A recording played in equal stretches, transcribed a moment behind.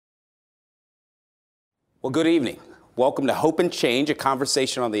Well, good evening. Welcome to Hope and Change, a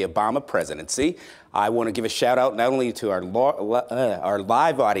conversation on the Obama presidency. I want to give a shout out not only to our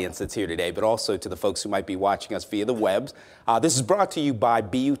live audience that's here today, but also to the folks who might be watching us via the web. This is brought to you by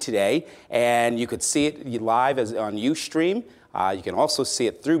BU Today, and you could see it live on Ustream. You can also see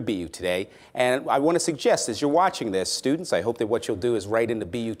it through BU Today. And I want to suggest, as you're watching this, students, I hope that what you'll do is write into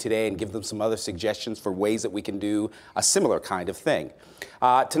BU Today and give them some other suggestions for ways that we can do a similar kind of thing.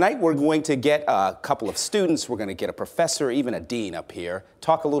 Tonight, we're going to get a couple of students. We're going to get a professor, even a dean up here,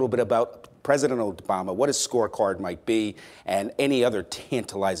 talk a little bit about President Obama, what his scorecard might be, and any other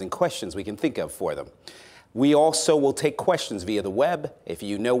tantalizing questions we can think of for them. We also will take questions via the web. If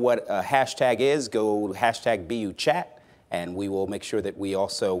you know what a hashtag is, go hashtag BUChat. And we will make sure that we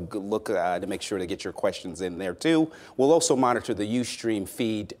also look to make sure to get your questions in there too. We'll also monitor the Ustream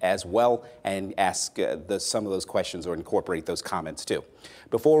feed as well and ask some of those questions or incorporate those comments too.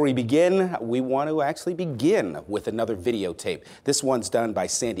 Before we begin, we want to actually begin with another videotape. This one's done by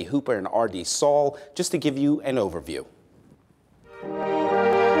Sandy Hooper and R.D. Saul, just to give you an overview.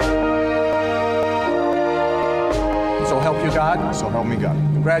 So help you God? So help me God.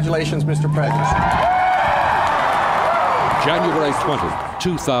 Congratulations, Mr. President. January 20,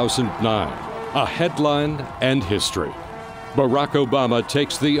 2009, a headline and history. Barack Obama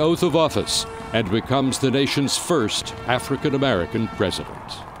takes the oath of office and becomes the nation's first African-American president.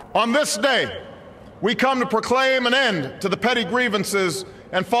 On this day, we come to proclaim an end to the petty grievances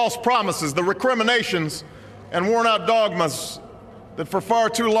and false promises, the recriminations and worn-out dogmas that for far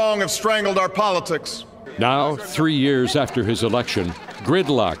too long have strangled our politics. Now, 3 years after his election,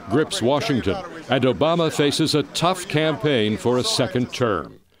 gridlock grips Washington, and Obama faces a tough campaign for a second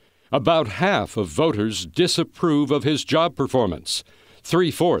term. About half of voters disapprove of his job performance.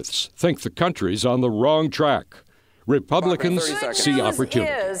 3/4 think the country's on the wrong track. Republicans see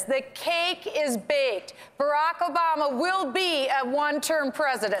opportunity. The cake is baked. Barack Obama will be a one-term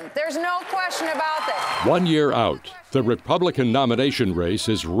president. There's no question about that. 1 year out, the Republican nomination race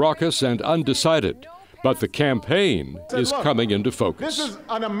is raucous and undecided. But the campaign is coming into focus. This is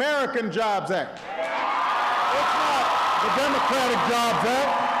an American Jobs Act. It's not the Democratic Jobs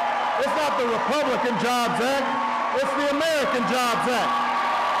Act. It's not the Republican Jobs Act. It's the American Jobs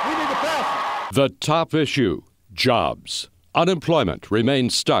Act. We need to pass it. The top issue, jobs. Unemployment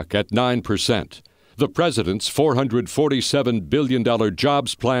remains stuck at 9%. The president's $447 billion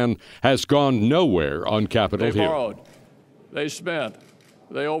jobs plan has gone nowhere on Capitol Hill. They borrowed. They spent.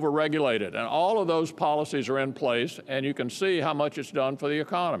 They overregulated, and all of those policies are in place, and you can see how much it's done for the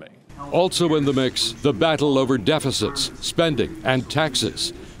economy. Also in the mix, the battle over deficits, spending, and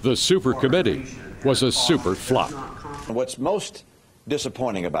taxes. The super committee was a super flop. What's most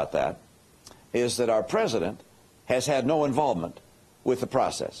disappointing about that is that our president has had no involvement with the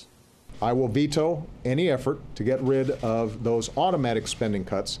process. I will veto any effort to get rid of those automatic spending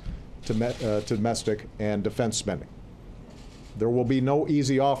cuts to domestic and defense spending. There will be no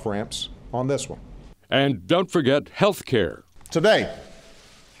easy off-ramps on this one. And don't forget health care. Today,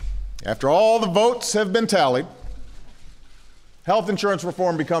 after all the votes have been tallied, health insurance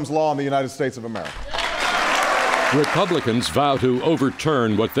reform becomes law in the United States of America. Republicans vow to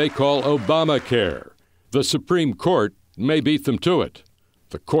overturn what they call Obamacare. The Supreme Court may beat them to it.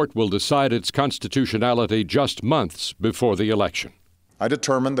 The court will decide its constitutionality just months before the election. I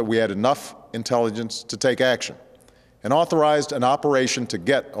determined that we had enough intelligence to take action and authorized an operation to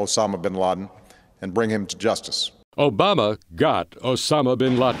get Osama bin Laden and bring him to justice. Obama got Osama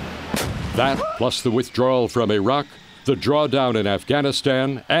bin Laden. That, plus the withdrawal from Iraq, the drawdown in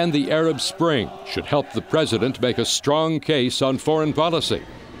Afghanistan, and the Arab Spring should help the president make a strong case on foreign policy.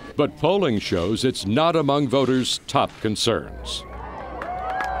 But polling shows it's not among voters' top concerns.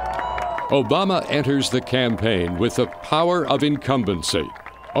 Obama enters the campaign with the power of incumbency.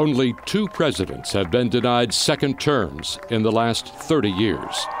 Only 2 presidents have been denied second terms in the last 30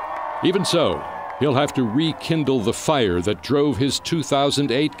 years. Even so, he'll have to rekindle the fire that drove his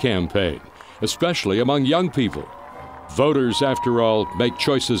 2008 campaign, especially among young people. Voters, after all, make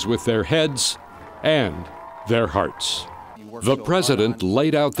choices with their heads and their hearts. The president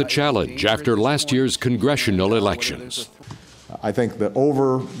laid out the challenge after last year's congressional elections. I think the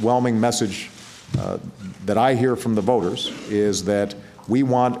overwhelming message that I hear from the voters is that we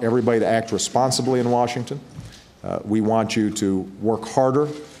want everybody to act responsibly in Washington. We want you to work harder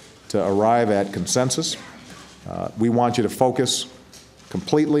to arrive at consensus. We want you to focus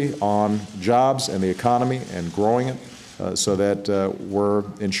completely on jobs and the economy and growing it so that we're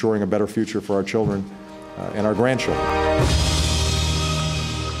ensuring a better future for our children and our grandchildren.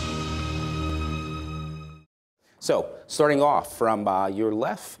 So, starting off from your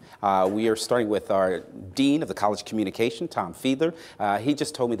left, we are starting with our Dean of the College of Communication, Tom Fiedler. He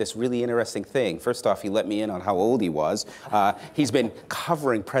just told me this really interesting thing. First off, he let me in on how old he was. He's been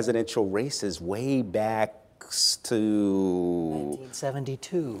covering presidential races way back to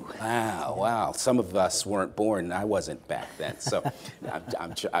 1972. Wow. Some of us weren't born. I wasn't back then. So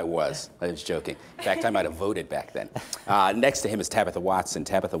I was joking. In fact, I might have voted back then. Next to him is Tabitha Watson.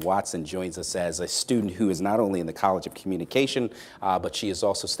 Tabitha Watson joins us as a student who is not only in the College of Communication, but she is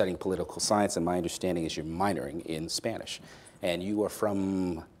also studying political science, and my understanding is you're minoring in Spanish. And you are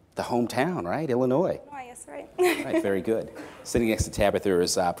from the hometown, right? Illinois. Oh, yes, right. Right, very good. Sitting next to Tabitha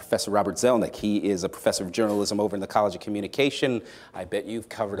is Professor Robert Zelnick. He is a professor of journalism over in the College of Communication. I bet you've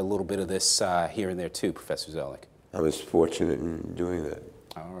covered a little bit of this here and there too, Professor Zelnick. I was fortunate in doing that.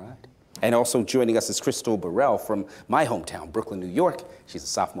 All right. And also joining us is Crystal Burrell from my hometown, Brooklyn, New York. She's a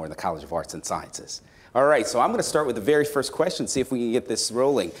sophomore in the College of Arts and Sciences. All right, so I'm going to start with the very first question, see if we can get this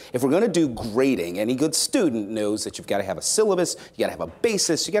rolling. If we're going to do grading, any good student knows that you've got to have a syllabus, you got to have a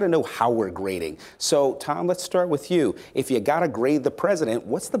basis, you got to know how we're grading. So, Tom, let's start with you. If you got to grade the president,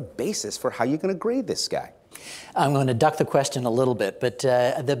 what's the basis for how you're going to grade this guy? I'm going to duck the question a little bit, but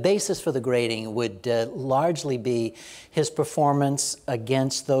the basis for the grading would largely be his performance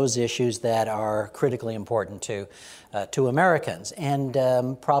against those issues that are critically important to Americans. And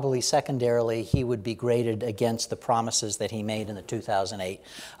probably secondarily, he would be graded against the promises that he made in the 2008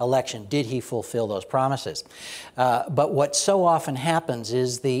 election. Did he fulfill those promises? But what so often happens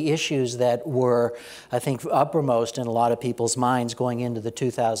is the issues that were, I think, uppermost in a lot of people's minds going into the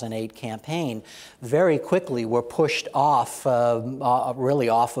 2008 campaign very quickly were pushed off, really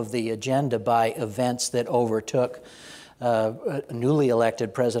off of the agenda by events that overtook newly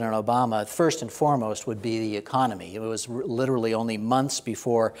elected President Obama. First and foremost would be the economy. It was literally only months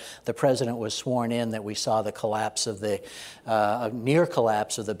before the president was sworn in that we saw the collapse of the, near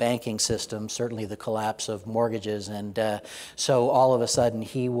collapse of the banking system, certainly the collapse of mortgages. And so all of a sudden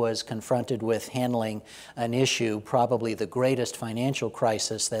he was confronted with handling an issue, probably the greatest financial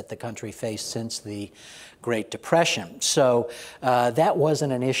crisis that the country faced since the Great Depression. So that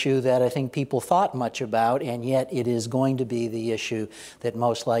wasn't an issue that I think people thought much about, and yet it is going to be the issue that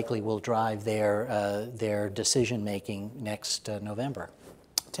most likely will drive their decision-making next November.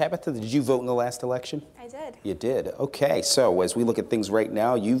 Tabitha, did you vote in the last election? I did. You did. Okay, so as we look at things right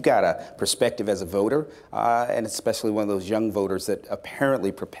now, you've got a perspective as a voter, and especially one of those young voters that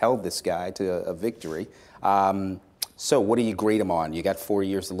apparently propelled this guy to a victory. So what do you grade him on? You got 4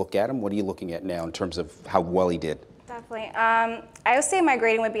 years to look at him. What are you looking at now in terms of how well he did? Definitely. I would say my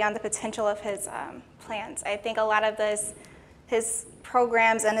grading would be on the potential of his plans. I think a lot of his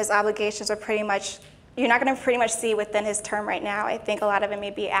programs and his obligations are pretty much, you're not going to pretty much see within his term right now. I think a lot of it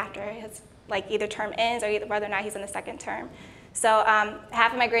may be after his, like, either term ends or whether or not he's in the second term. So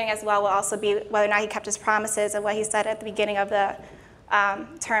half of my grading as well will also be whether or not he kept his promises and what he said at the beginning of the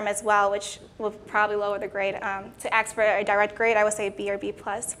term as well, which will probably lower the grade. To ask for a direct grade, I would say B or B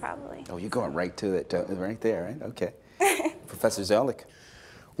plus, probably. Oh, you're going right to it, right there, right? Okay. Professor Zelnick.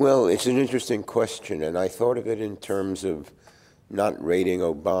 Well, it's an interesting question, and I thought of it in terms of not rating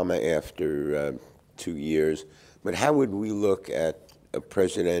Obama after 2 years, but how would we look at a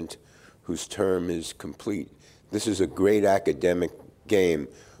president whose term is complete? This is a great academic game.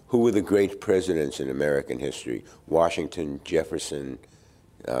 Who were the great presidents in American history? Washington, Jefferson,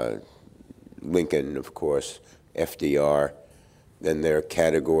 Lincoln, of course, FDR. Then there are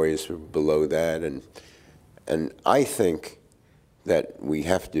categories below that. And I think that we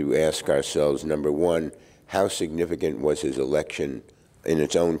have to ask ourselves, number one, how significant was his election in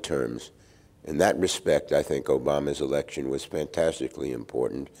its own terms? In that respect, I think Obama's election was fantastically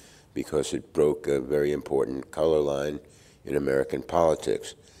important because it broke a very important color line in American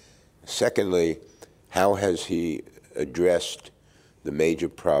politics. Secondly, how has he addressed the major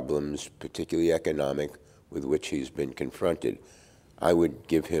problems, particularly economic, with which he's been confronted? I would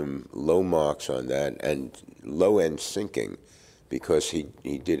give him low marks on that, and low-end sinking, because he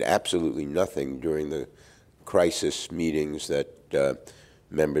did absolutely nothing during the crisis meetings that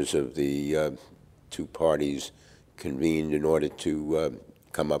members of the two parties convened in order to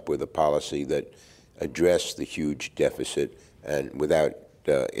come up with a policy that addressed the huge deficit and without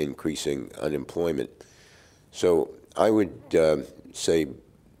increasing unemployment. So I would say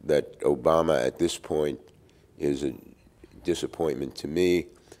that Obama at this point is a disappointment to me,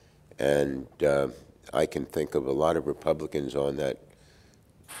 and I can think of a lot of Republicans on that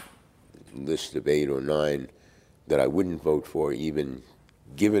list of 8 or 9 that I wouldn't vote for even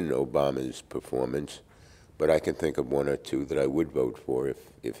given Obama's performance, but I can think of 1 or 2 that I would vote for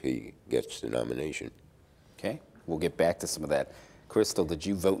if he gets the nomination. Okay. We'll get back to some of that. Crystal, did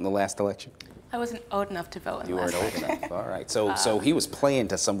you vote in the last election? I wasn't old enough to vote in the last election. You weren't election. old enough. All right. So he was playing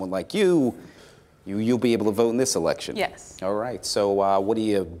to someone like you. You'll be able to vote in this election. Yes. All right. So what are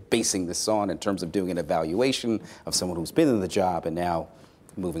you basing this on in terms of doing an evaluation of someone who's been in the job and now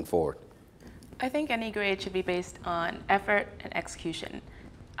moving forward? I think any grade should be based on effort and execution.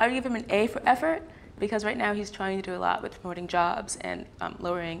 I would give him an A for effort because right now he's trying to do a lot with promoting jobs and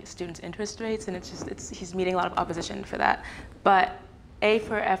lowering students' interest rates, and he's meeting a lot of opposition for that. But A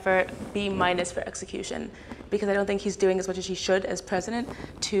for effort, B minus for execution, because I don't think he's doing as much as he should as president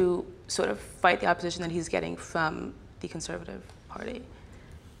to sort of fight the opposition that he's getting from the Conservative Party.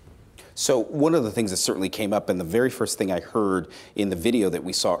 So one of the things that certainly came up, and the very first thing I heard in the video that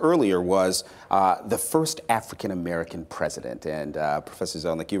we saw earlier was the first African-American president. And Professor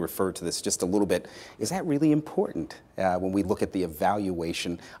Zelnick, you referred to this just a little bit. Is that really important when we look at the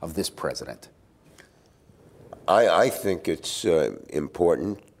evaluation of this president? I think it's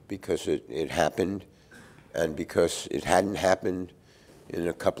important because it happened, and because it hadn't happened in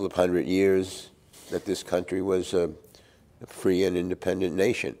a couple of hundred years that this country was a free and independent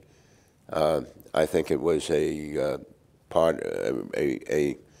nation. I think it was a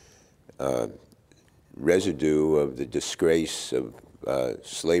residue of the disgrace of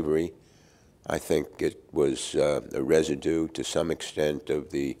slavery. I think it was a residue to some extent of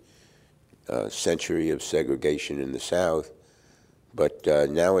the century of segregation in the South, but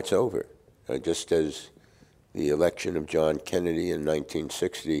now it's over. Just as the election of John Kennedy in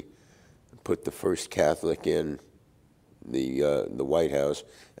 1960 put the first Catholic in the White House,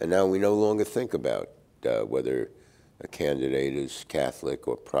 and now we no longer think about whether a candidate is Catholic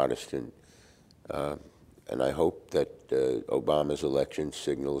or Protestant. And I hope that Obama's election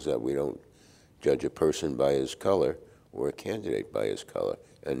signals that we don't judge a person by his color or a candidate by his color.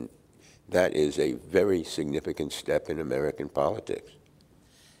 And that is a very significant step in American politics.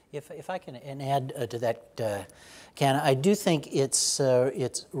 If I can add to that, Ken, I do think it's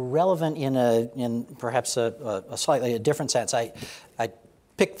relevant in perhaps a slightly different sense. I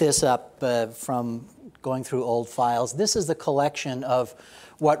picked this up from going through old files. This is the collection of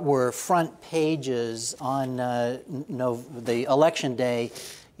what were front pages on the election day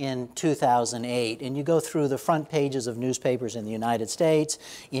in 2008, and you go through the front pages of newspapers in the United States,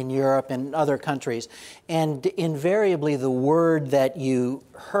 in Europe, and other countries, and invariably the word that you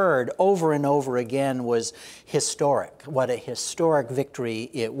heard over and over again was historic. What a historic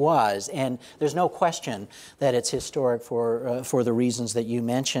victory it was, and there's no question that it's historic for the reasons that you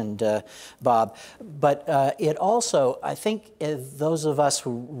mentioned, Bob. But it also, I think, those of us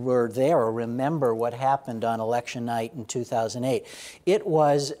who were there or remember what happened on election night in 2008, it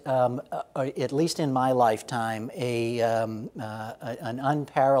was, at least in my lifetime, an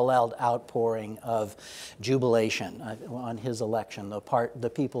unparalleled outpouring of jubilation on his election.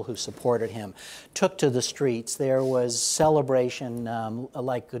 The people who supported him took to the streets. There was celebration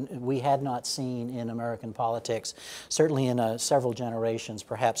like we had not seen in American politics, certainly in several generations,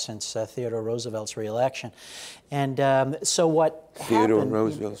 perhaps since Theodore Roosevelt's reelection. And so what Theodore happened,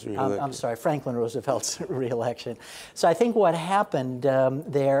 Roosevelt's reelection. I'm sorry, Franklin Roosevelt's reelection. So I think what happened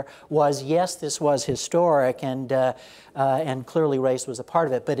there was, yes, this was historic, and clearly race was a part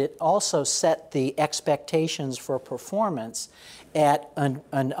of it, but it also set the expectations for performance at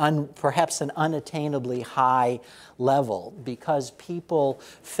perhaps an unattainably high level, because people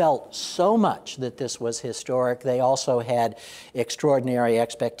felt so much that this was historic. They also had extraordinary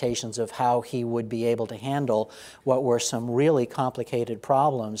expectations of how he would be able to handle what were some really complicated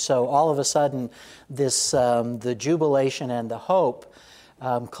problems. So all of a sudden, this the jubilation and the hope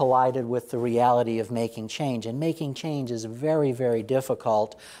collided with the reality of making change. And making change is very, very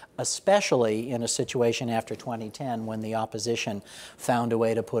difficult, especially in a situation after 2010 when the opposition found a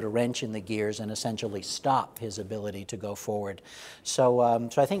way to put a wrench in the gears and essentially stop his ability to go forward. So,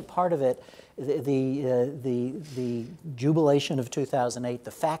 so I think part of it, the jubilation of 2008, the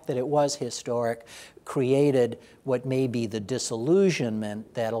fact that it was historic, created what may be the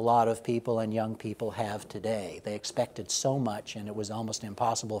disillusionment that a lot of people and young people have today. They expected so much, and it was almost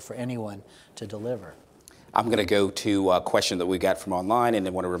impossible for anyone to deliver. I'm going to go to a question that we got from online, and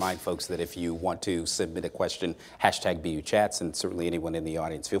I want to remind folks that if you want to submit a question, hashtag BUChats, and certainly anyone in the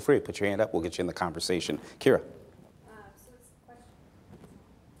audience, feel free to put your hand up. We'll get you in the conversation. Kira.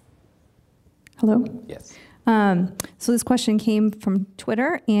 Hello? Yes. So this question came from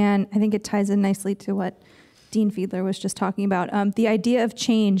Twitter, and I think it ties in nicely to what Dean Fiedler was just talking about. The idea of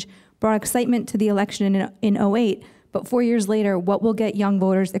change brought excitement to the election in 2008, but 4 years later, what will get young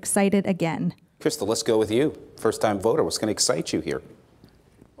voters excited again? Crystal, let's go with you. First-time voter, what's going to excite you here?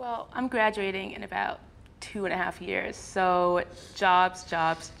 Well, I'm graduating in about 2.5 years. So jobs,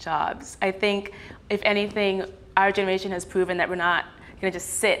 jobs, jobs. I think, if anything, our generation has proven that we're not going to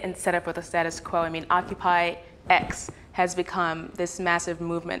just sit and set up with the status quo. I mean, Occupy X has become this massive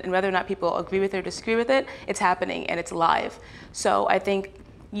movement, and whether or not people agree with it or disagree with it, it's happening and it's live. So I think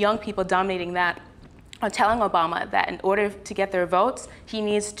young people dominating that are telling Obama that in order to get their votes, he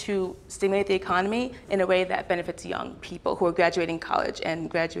needs to stimulate the economy in a way that benefits young people who are graduating college and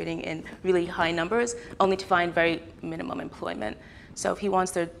graduating in really high numbers, only to find very minimum employment. So if he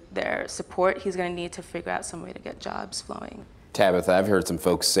wants their support, he's going to need to figure out some way to get jobs flowing. Tabitha, I've heard some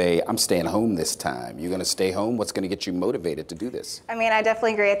folks say, I'm staying home this time. You're going to stay home? What's going to get you motivated to do this? I mean, I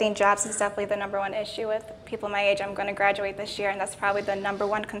definitely agree. I think jobs is definitely the #1 issue with people my age. I'm going to graduate this year, and that's probably the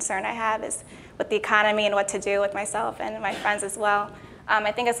 #1 concern I have is with the economy and what to do with myself and my friends as well.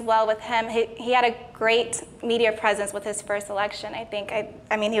 I think as well with him, he had a great media presence with his first election.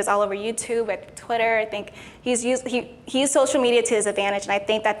 I mean, he was all over YouTube, at Twitter. I think he used social media to his advantage, and I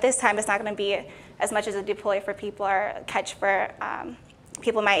think that this time it's not going to be as much as a deploy for people or a catch for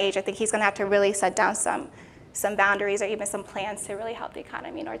people my age. I think he's going to have to really set down some boundaries or even some plans to really help the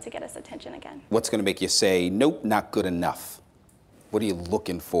economy in order to get us attention again. What's going to make you say, nope, not good enough? What are you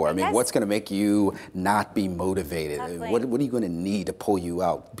looking for? I mean, what's going to make you not be motivated? What are you going to need to pull you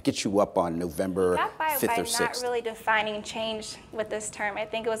out, get you up on November 5th or 6th? By not really defining change with this term. I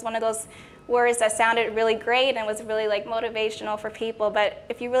think it was one of those words that sounded really great and was really like motivational for people. But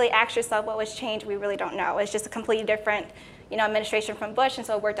if you really ask yourself what was changed, we really don't know. It's just a completely different, administration from Bush, and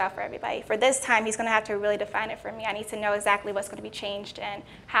so it worked out for everybody. For this time, he's going to have to really define it for me. I need to know exactly what's going to be changed and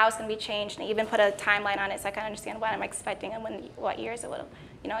how it's going to be changed, and even put a timeline on it so I can understand what I'm expecting and what years it will,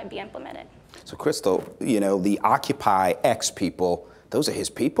 be implemented. So, Crystal, the Occupy X people, those are his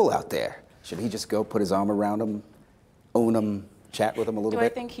people out there. Should he just go put his arm around them, own them, chat with them a little bit? Do I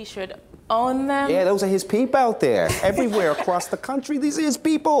think he should own them? Yeah, those are his people out there. Everywhere across the country, these are his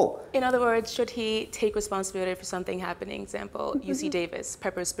people. In other words, should he take responsibility for something happening? Example, UC Davis,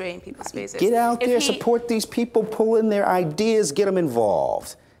 pepper spray in people's faces. Get out there, support these people, pull in their ideas, get them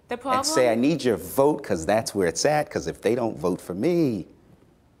involved. The problem? And say, I need your vote because that's where it's at, because if they don't vote for me.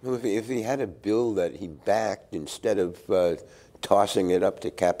 Well, if he had a bill that he backed instead of tossing it up to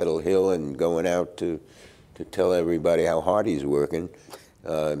Capitol Hill and going out to tell everybody how hard he's working,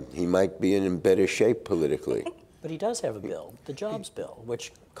 he might be in better shape politically. But he does have a bill, the jobs bill,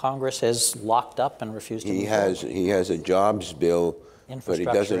 which Congress has locked up and refused to move forward. He has a jobs bill, but he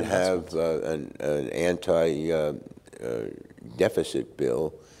doesn't have an anti-deficit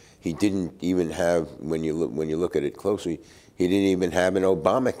bill. He didn't even have, when you look at it closely, he didn't even have an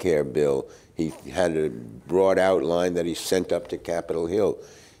Obamacare bill. He had a broad outline that he sent up to Capitol Hill.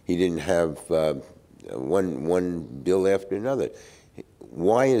 He didn't have one bill after another.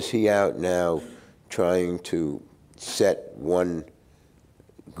 Why is he out now trying to set one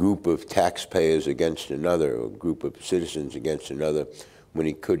group of taxpayers against another, or group of citizens against another, when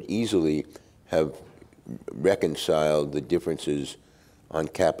he could easily have reconciled the differences on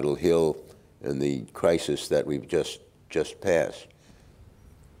Capitol Hill and the crisis that we've just passed?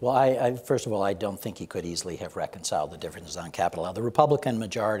 Well, first of all, I don't think he could easily have reconciled the differences on Capitol Hill. The Republican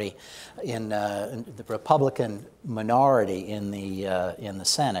majority the Republican minority in the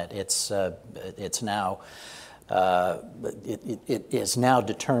Senate, it's now it is now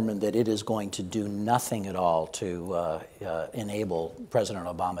determined that it is going to do nothing at all to enable President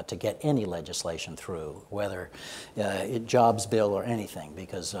Obama to get any legislation through, whether jobs bill or anything,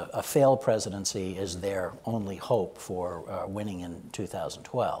 because a failed presidency is their only hope for winning in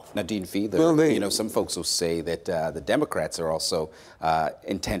 2012. Now, Dean Fiedler, some folks will say that the Democrats are also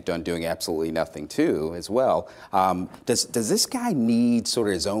intent on doing absolutely nothing too, as well. Does this guy need sort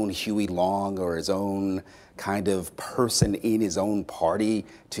of his own Huey Long or his own kind of person in his own party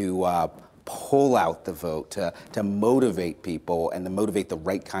to pull out the vote, to motivate people and to motivate the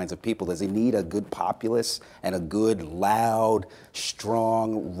right kinds of people? Does he need a good populace and a good, loud,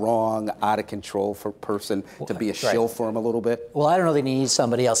 strong, wrong, out of control person to be a shill for him a little bit? Well, I don't know that he needs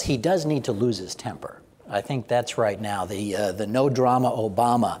somebody else. He does need to lose his temper. I think that's right now. The no drama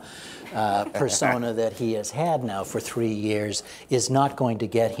Obama persona that he has had now for 3 years is not going to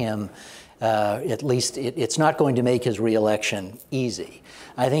get him. At least it's not going to make his reelection easy.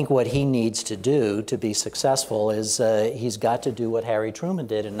 I think what he needs to do to be successful is he's got to do what Harry Truman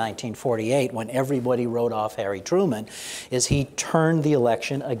did in 1948 when everybody wrote off Harry Truman, is he turned the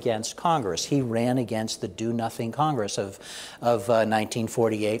election against Congress. He ran against the do-nothing Congress of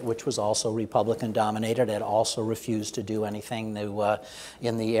 1948, which was also Republican-dominated and also refused to do anything new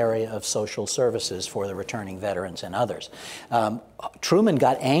in the area of social services for the returning veterans and others. Truman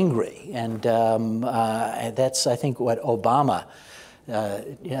got angry, and that's, I think, what Obama.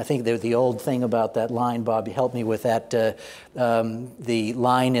 I think the old thing about that line, Bob, you helped me with that. The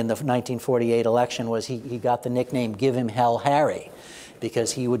line in the 1948 election was he got the nickname "Give Him Hell, Harry,"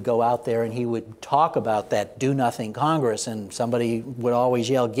 because he would go out there and he would talk about that do-nothing Congress, and somebody would always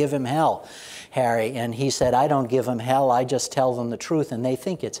yell, "Give him hell, Harry." And he said, "I don't give them hell, I just tell them the truth, and they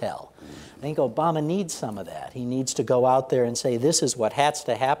think it's hell." I think Obama needs some of that. He needs to go out there and say, this is what has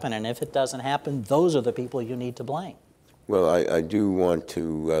to happen, and if it doesn't happen, those are the people you need to blame. Well, I do want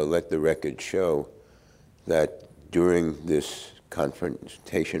to let the record show that during this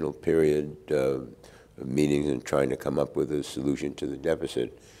confrontational period of meetings and trying to come up with a solution to the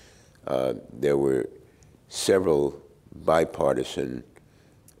deficit, there were several bipartisan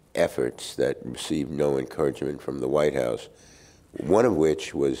efforts that received no encouragement from the White House, one of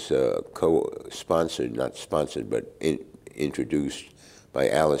which was co-sponsored, not sponsored, but introduced by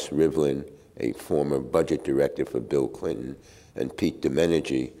Alice Rivlin, a former budget director for Bill Clinton, and Pete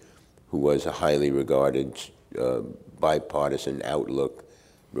Domenici, who was a highly regarded bipartisan outlook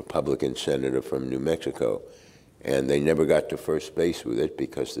Republican senator from New Mexico. And they never got to first base with it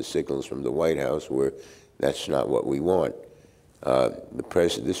because the signals from the White House were, that's not what we want.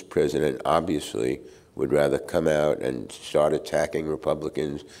 This president obviously would rather come out and start attacking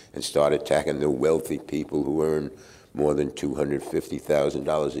Republicans and start attacking the wealthy people who earn more than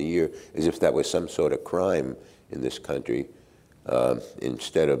 $250,000 a year, as if that was some sort of crime in this country,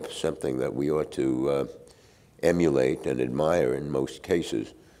 instead of something that we ought to emulate and admire in most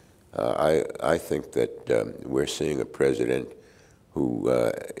cases. I think that we're seeing a president who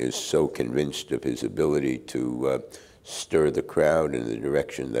is so convinced of his ability to stir the crowd in the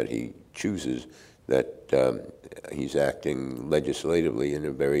direction that he chooses that he's acting legislatively in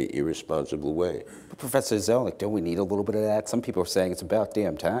a very irresponsible way. But Professor Zelnick, don't we need a little bit of that? Some people are saying it's about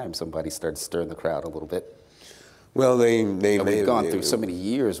damn time somebody started stirring the crowd a little bit. Well, we've gone through so many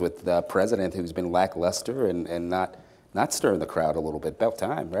years with the president who's been lackluster and not stirring the crowd a little bit. About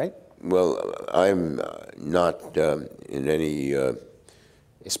time, right? Well, I'm not in any...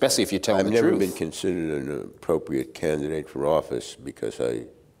 especially if you're telling the truth. I've never been considered an appropriate candidate for office because I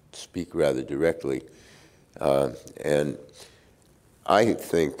speak rather directly. And I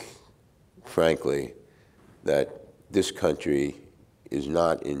think, frankly, that this country is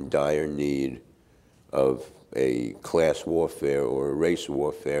not in dire need of a class warfare or a race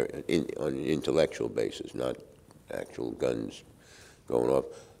warfare on an intellectual basis, not actual guns going off.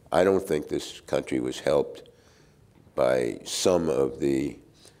 I don't think this country was helped by some of the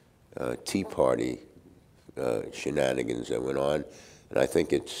Tea Party shenanigans that went on, and I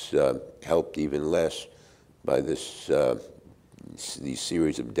think it's helped even less by these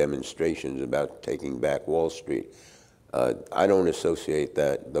series of demonstrations about taking back Wall Street. I don't associate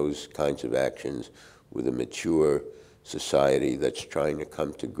those kinds of actions with a mature society that's trying to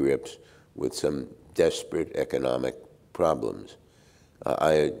come to grips with some desperate economic problems.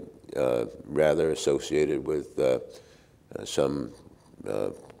 I rather associate it with some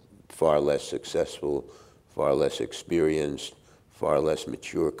far less successful, far less experienced, far less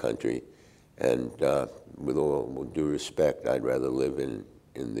mature country. And with all due respect, I'd rather live in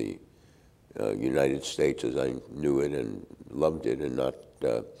the United States as I knew it and loved it, and not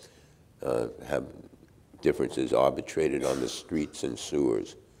have differences arbitrated on the streets and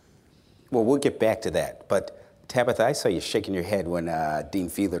sewers. Well, we'll get back to that. But Tabitha, I saw you shaking your head when Dean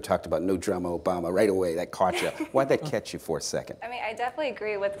Fiedler talked about no drama Obama right away. That caught you. Why'd that catch you for a second? I mean, I definitely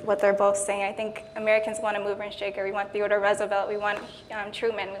agree with what they're both saying. I think Americans want a mover and shaker. We want Theodore Roosevelt. We want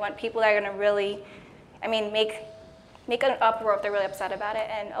Truman. We want people that are going to really, I mean, make an uproar if they're really upset about it.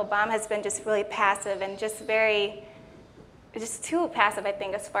 And Obama has been just really passive and just too passive, I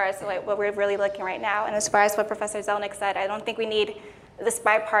think, as far as like what we're really looking right now. And as far as what Professor Zelnick said, I don't think we need this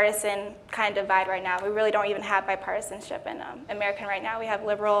bipartisan kind of divide right now. We really don't even have bipartisanship in America right now. We have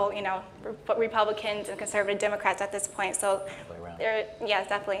liberal, Republicans and conservative Democrats at this point. So, yes,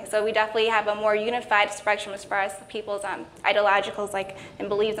 definitely. So we definitely have a more unified spectrum as far as people's ideologicals, and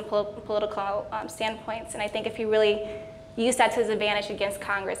beliefs and political standpoints. And I think if he really used that to his advantage against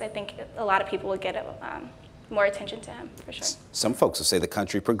Congress, I think a lot of people would get more attention to him, for sure. Some folks will say the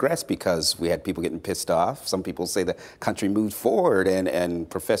country progressed because we had people getting pissed off. Some people say the country moved forward, and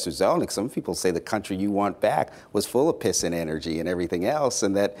Professor Zelnick, some people say the country you want back was full of piss and energy and everything else,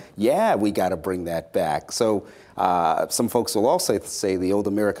 and that, yeah, we got to bring that back. So some folks will also say the old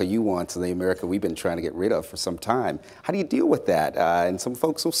America you want to the America we've been trying to get rid of for some time. How do you deal with that? And some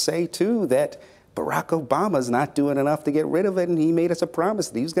folks will say, too, that Barack Obama's not doing enough to get rid of it, and he made us a promise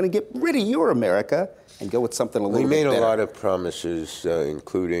that he was going to get rid of your America and go with something a little bit better. He made a lot of promises,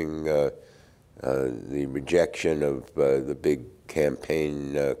 including the rejection of the big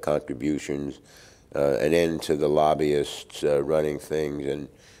campaign contributions, an end to the lobbyists running things, and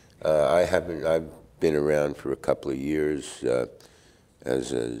I've been around for a couple of years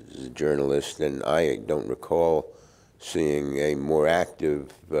as a journalist, and I don't recall seeing a more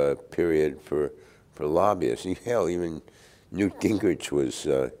active period for lobbyists. Hell, even Newt Gingrich was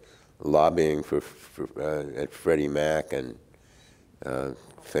lobbying at Freddie Mac and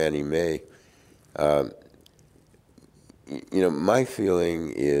Fannie Mae. My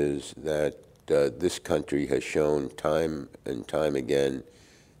feeling is that this country has shown time and time again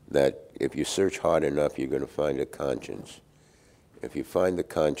that if you search hard enough, you're going to find a conscience. If you find the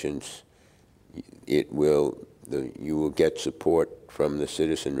conscience, you will get support from the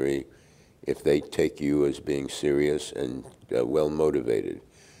citizenry if they take you as being serious and well motivated.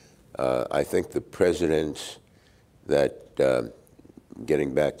 I think the presidents that,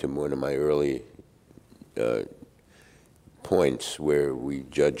 getting back to one of my early points where we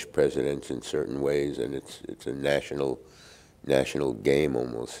judge presidents in certain ways, and it's a national game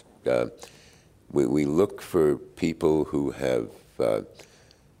almost. We look for people who have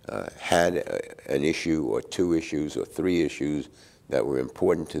had an issue or two issues or three issues that were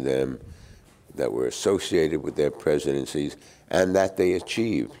important to them, that were associated with their presidencies, and that they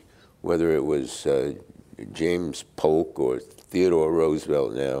achieved, whether it was James Polk or Theodore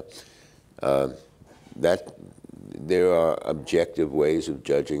Roosevelt now, that there are objective ways of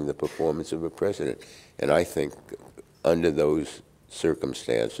judging the performance of a president. And I think under those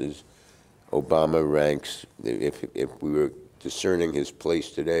circumstances, Obama ranks, if we were discerning his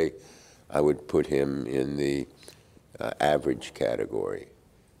place today, I would put him in the average category.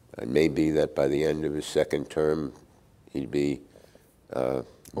 It may be that by the end of his second term, he'd be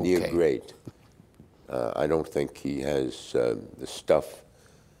near great. I don't think he has the stuff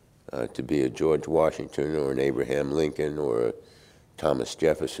to be a George Washington or an Abraham Lincoln or a Thomas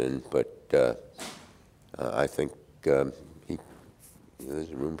Jefferson, but I think there's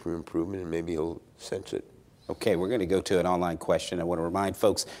room for improvement, and maybe he'll sense it. Okay, we're going to go to an online question. I want to remind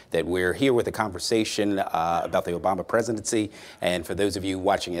folks that we're here with a conversation about the Obama presidency. And for those of you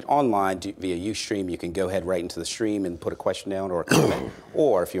watching it online via Ustream, you can go ahead right into the stream and put a question down or a comment.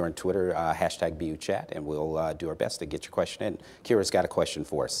 Or if you're on Twitter, hashtag BUChat, and we'll do our best to get your question in. Kira's got a question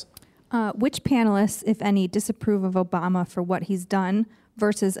for us. Which panelists, if any, disapprove of Obama for what he's done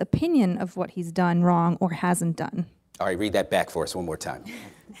versus opinion of what he's done wrong or hasn't done? All right, read that back for us one more time.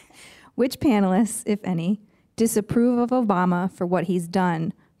 Which panelists, if any, disapprove of Obama for what he's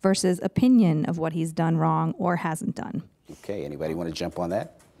done versus opinion of what he's done wrong or hasn't done? Okay, anybody want to jump on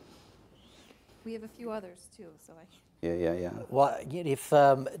that? We have a few others too, so I... Yeah. Well, if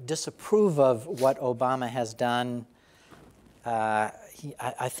disapprove of what Obama has done,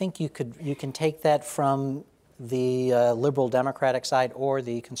 I think you can take that from the liberal Democratic side or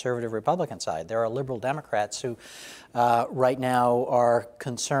the conservative Republican side. There are liberal Democrats who right now are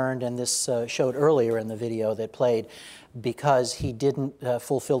concerned, and this showed earlier in the video that played, because he didn't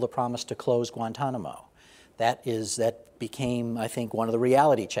fulfill the promise to close Guantanamo. That became, I think, one of the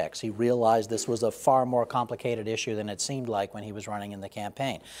reality checks. He realized this was a far more complicated issue than it seemed like when he was running in the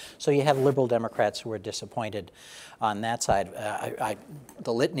campaign. So you have liberal Democrats who are disappointed on that side.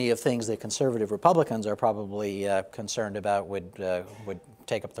 The litany of things that conservative Republicans are probably concerned about would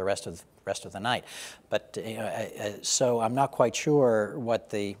take up the rest of the night. But so I'm not quite sure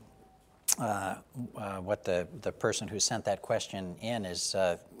what the person who sent that question in is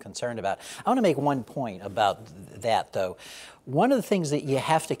concerned about. I want to make one point about that, though. One of the things that you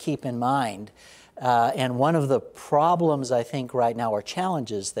have to keep in mind, and one of the problems I think right now, or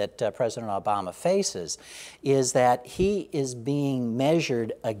challenges that President Obama faces, is that he is being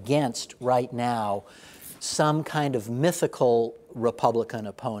measured against right now some kind of mythical Republican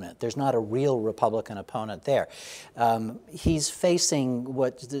opponent. There's not a real Republican opponent there. He's facing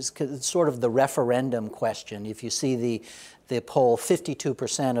what is sort of the referendum question. If you see the poll,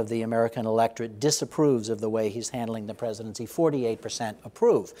 52% of the American electorate disapproves of the way he's handling the presidency, 48%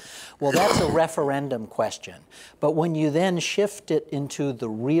 approve. Well, that's a referendum question. But when you then shift it into the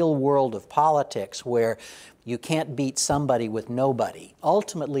real world of politics, where you can't beat somebody with nobody,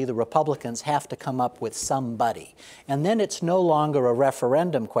 ultimately the Republicans have to come up with somebody. And then it's no longer a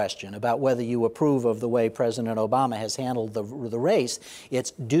referendum question about whether you approve of the way President Obama has handled the race.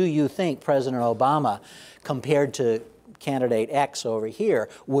 It's, do you think President Obama, compared to candidate X over here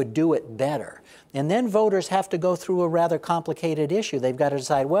would do it better. And then voters have to go through a rather complicated issue. They've got to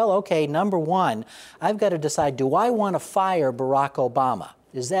decide, well, okay, number one, I've got to decide, do I want to fire Barack Obama?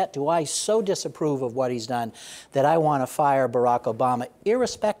 Do I so disapprove of what he's done that I want to fire Barack Obama,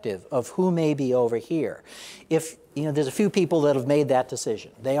 irrespective of who may be over here? If, there's a few people that have made that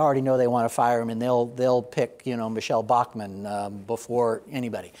decision. They already know they want to fire him, and they'll pick, Michelle Bachmann before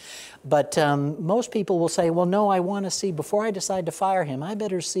anybody. But most people will say, well, no, I want to see, before I decide to fire him, I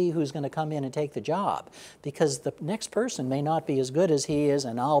better see who's going to come in and take the job, because the next person may not be as good as he is,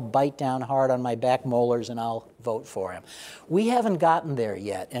 and I'll bite down hard on my back molars and I'll vote for him. We haven't gotten there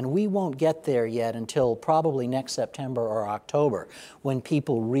yet, and we won't get there yet until probably next September or October, when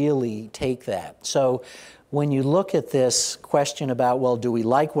people really take that. So when you look at this question about, well, do we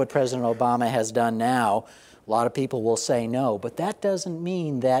like what President Obama has done now, a lot of people will say no, but that doesn't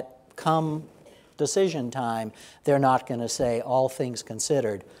mean that come decision time, they're not going to say, all things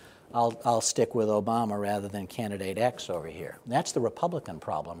considered, I'll stick with Obama rather than candidate X over here. That's the Republican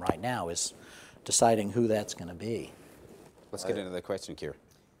problem right now, is deciding who that's going to be. Let's get into the question, Kira.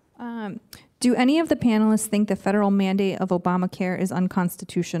 Do any of the panelists think the federal mandate of Obamacare is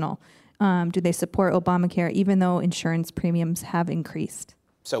unconstitutional? Do they support Obamacare even though insurance premiums have increased?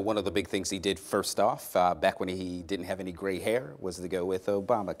 So one of the big things he did first off, back when he didn't have any gray hair, was to go with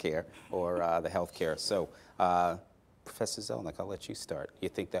Obamacare or the health care. So Professor Zelnick, I'll let you start. You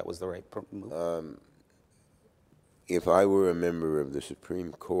think that was the right move? If I were a member of the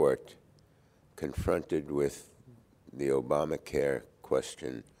Supreme Court confronted with the Obamacare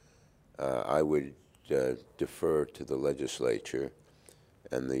question, I would defer to the legislature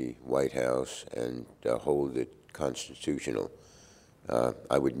and the White House and hold it constitutional.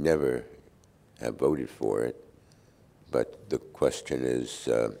 I would never have voted for it, but the question is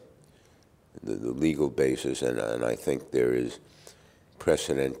the legal basis, and I think there is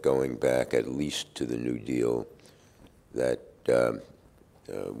precedent going back at least to the New Deal that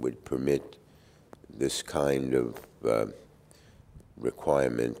would permit this kind of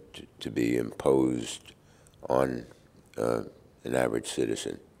requirement to be imposed on an average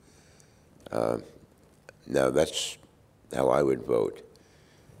citizen. Now, that's how I would vote.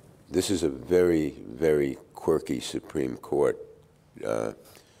 This is a very, very quirky Supreme Court.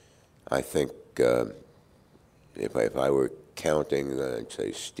 I think if I were counting, I'd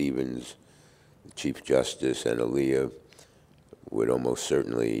say Stevens, the Chief Justice, and Scalia would almost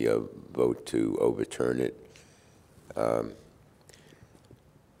certainly vote to overturn it.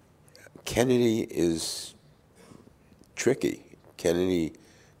 Kennedy is tricky. Kennedy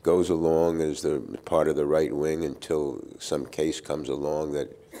goes along as the part of the right wing until some case comes along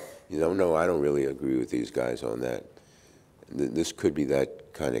that, no, I don't really agree with these guys on that. This could be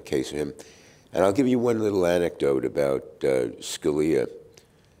that kind of case for him. And I'll give you one little anecdote about Scalia,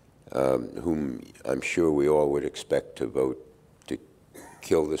 whom I'm sure we all would expect to vote to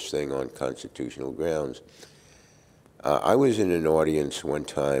kill this thing on constitutional grounds. I was in an audience one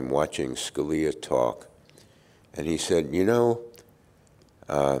time watching Scalia talk, and he said,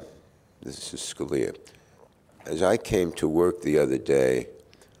 this is Scalia, as I came to work the other day,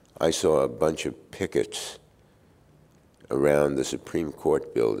 I saw a bunch of pickets around the Supreme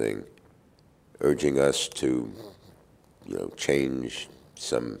Court building urging us to, change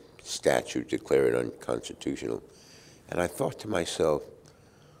some statute, declare it unconstitutional. And I thought to myself,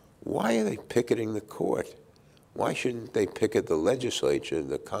 why are they picketing the court? Why shouldn't they picket the legislature,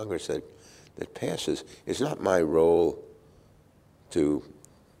 the Congress that passes? It's not my role to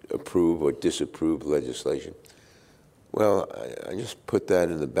approve or disapprove legislation. Well, I just put that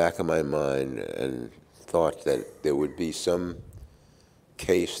in the back of my mind and thought that there would be some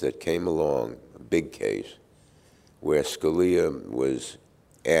case that came along, a big case, where Scalia was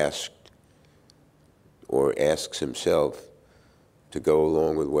asked or asks himself to go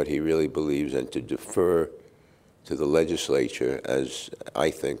along with what he really believes and to defer to the legislature, as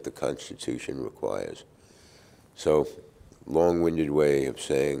I think the Constitution requires. So, long-winded way of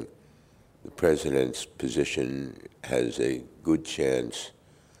saying the president's position has a good chance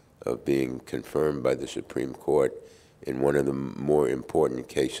of being confirmed by the Supreme Court in one of the more important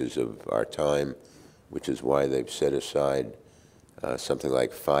cases of our time, which is why they've set aside something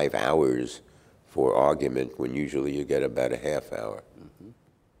like 5 hours for argument, when usually you get about a half hour. Mm-hmm.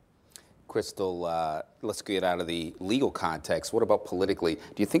 Crystal, let's get out of the legal context. What about politically?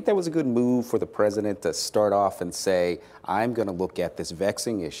 Do you think that was a good move for the president to start off and say, I'm going to look at this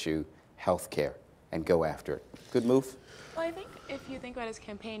vexing issue, health care, and go after it? Good move? Well, I think if you think about his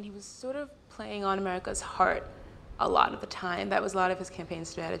campaign, he was sort of playing on America's heart a lot of the time. That was a lot of his campaign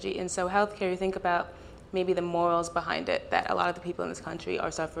strategy. And so healthcare, you think about maybe the morals behind it, that a lot of the people in this country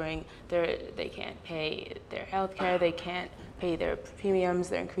are suffering. They can't pay their health care, they can't pay their premiums,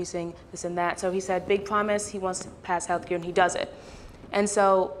 they're increasing this and that. So he said, big promise, he wants to pass health care, and he does it. And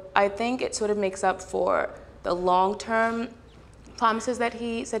so I think it sort of makes up for the long-term promises that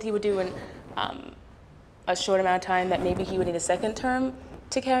he said he would do in a short amount of time that maybe he would need a second term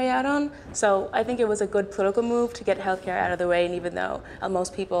to carry out on. So I think it was a good political move to get healthcare out of the way, and even though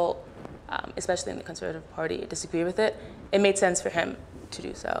most people, especially in the Conservative Party, disagree with it, it made sense for him to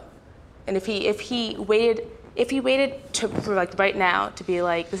do so. And if he waited for like right now to be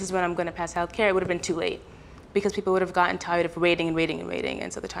like, this is when I'm going to pass healthcare, it would have been too late, because people would have gotten tired of waiting and waiting and waiting,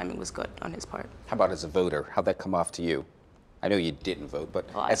 and so the timing was good on his part. How about as a voter? How'd that come off to you? I know you didn't vote, but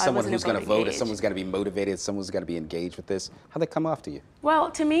Well, as someone who's going to vote, as engaged. someone's going to be motivated, as someone's going to be engaged with this, how'd that come off to you? Well,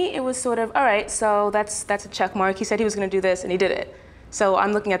 to me, it was sort of, all right, so that's a check mark. He said he was going to do this, and he did it. So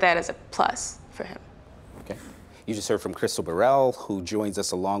I'm looking at that as a plus for him. Okay. You just heard from Crystal Burrell, who joins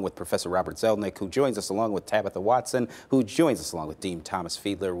us along with Professor Robert Zelnick, who joins us along with Tabitha Watson, who joins us along with Dean Thomas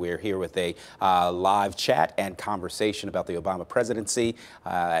Fiedler. We're here with a live chat and conversation about the Obama presidency.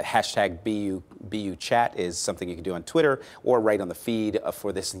 Hashtag BU Chat is something you can do on Twitter or right on the feed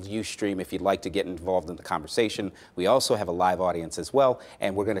for this Ustream if you'd like to get involved in the conversation. We also have a live audience as well,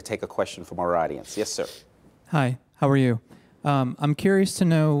 and we're going to take a question from our audience. Yes, sir. Hi, how are you? I'm curious to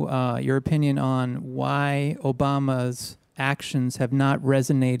know your opinion on why Obama's actions have not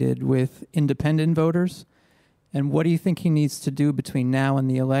resonated with independent voters, and what do you think he needs to do between now and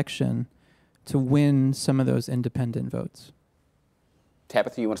the election to win some of those independent votes?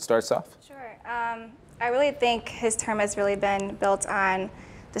 Tabitha, you want to start us off? Sure. I really think his term has really been built on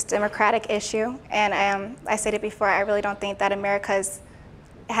this democratic issue, and I said it before, I really don't think that America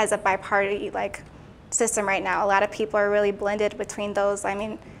has a biparty system right now. A lot of people are really blended between those. I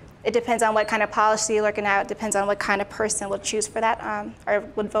mean, it depends on what kind of policy you're looking at. It depends on what kind of person will choose for that or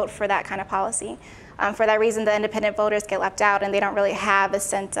would vote for that kind of policy. For that reason, the independent voters get left out, and they don't really have a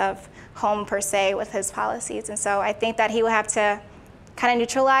sense of home per se with his policies. And so I think that he will have to kind of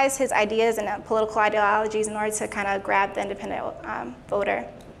neutralize his ideas and political ideologies in order to kind of grab the independent voter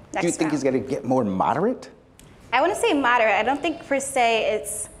next Do you think round. he's going to get more moderate? I wouldn't say moderate. I don't think per se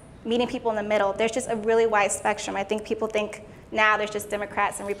it's meeting people in the middle. There's just a really wide spectrum. I think people think now there's just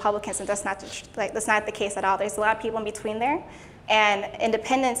Democrats and Republicans, and that's not the case at all. There's a lot of people in between there, and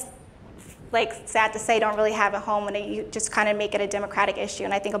independents, sad to say, don't really have a home when you just kind of make it a Democratic issue.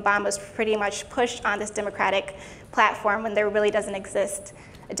 And I think Obama's pretty much pushed on this Democratic platform when there really doesn't exist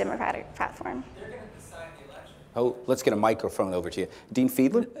a Democratic platform. Oh, let's get a microphone over to you. Dean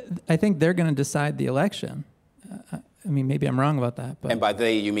Fiedler? I think they're going to decide the election. I mean, maybe I'm wrong about that. But And by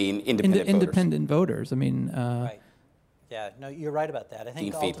they, you mean independent voters? Independent voters. I mean, Right. Yeah, no, you're right about that. I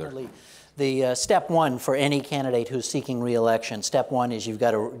think Dean Fiedler. ultimately the step one for any candidate who's seeking re-election, step one is you've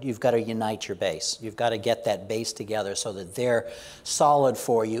got to unite your base. You've got to get that base together so that they're solid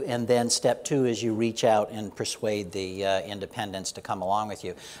for you. And then step two is you reach out and persuade the independents to come along with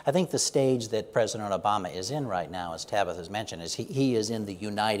you. I think the stage that President Obama is in right now, as Tabitha has mentioned, is he is in the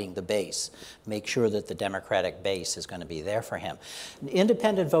uniting the base. Make sure that the Democratic base is going to be there for him.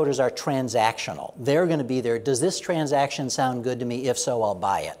 Independent voters are transactional. They're going to be there. Does this transaction sound good to me? If so, I'll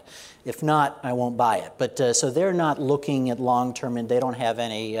buy it. If not, I won't buy it. But so they're not looking at long-term, and they don't have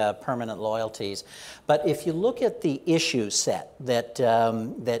any permanent loyalties. But if you look at the issue set that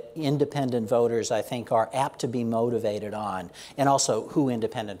independent voters, I think, are apt to be motivated on, and also who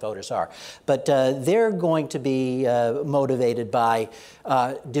independent voters are. But they're going to be motivated by,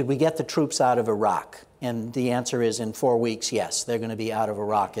 did we get the troops out of Iraq? And the answer is in 4 weeks, yes, they're going to be out of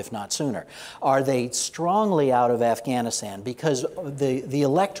Iraq, if not sooner. Are they strongly out of Afghanistan? Because the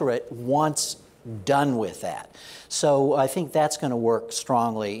electorate wants done with that. So I think that's going to work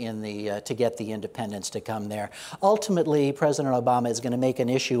strongly in to get the independents to come there. Ultimately, President Obama is going to make an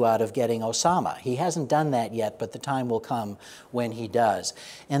issue out of getting Osama. He hasn't done that yet, but the time will come when he does.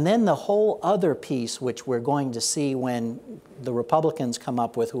 And then the whole other piece, which we're going to see when the Republicans come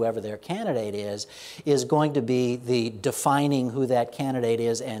up with whoever their candidate is going to be the defining who that candidate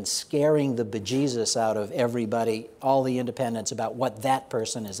is and scaring the bejesus out of everybody, all the independents, about what that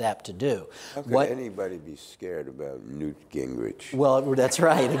person is apt to do. How could anybody be scared about Newt Gingrich? Well, that's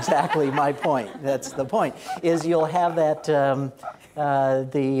right, exactly my point. That's the point, is you'll have that,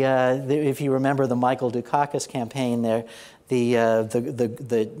 if you remember the Michael Dukakis campaign there, the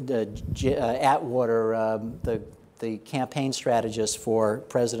Atwater, the the campaign strategist for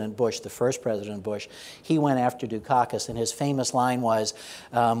President Bush, the first President Bush, he went after Dukakis, and his famous line was,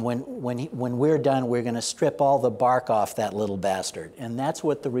 when we're done, we're going to strip all the bark off that little bastard. And that's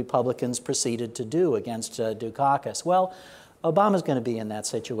what the Republicans proceeded to do against Dukakis. Well, Obama's going to be in that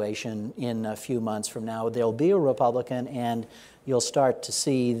situation in a few months from now. There'll be a Republican, and you'll start to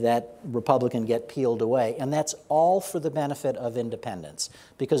see that Republican get peeled away. And that's all for the benefit of independents,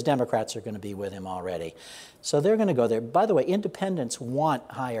 because Democrats are going to be with him already. So they're going to go there. By the way, independents want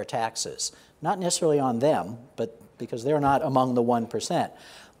higher taxes, not necessarily on them, but because they're not among the 1%.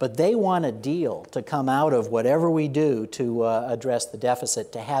 But they want a deal to come out of whatever we do to address the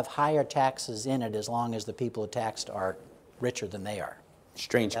deficit, to have higher taxes in it as long as the people taxed are richer than they are.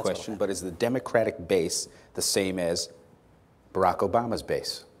 Strange question, but is the Democratic base the same as Barack Obama's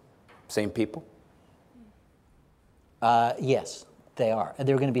base? Same people? Yes, they are. And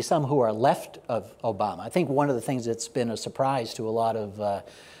there are going to be some who are left of Obama. I think one of the things that's been a surprise to a lot of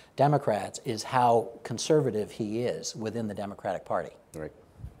Democrats is how conservative he is within the Democratic Party. Right.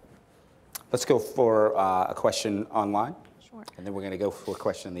 Let's go for a question online. Sure. And then we're going to go for a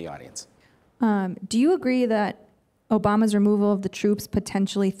question in the audience. Do you agree that Obama's removal of the troops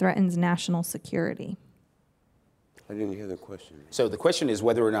potentially threatens national security? I didn't hear the question. So the question is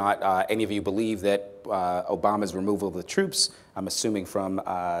whether or not any of you believe that Obama's removal of the troops, I'm assuming from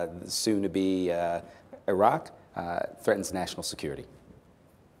soon-to-be Iraq, threatens national security.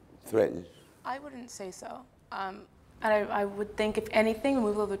 Threatens? I wouldn't say so. I would think, if anything,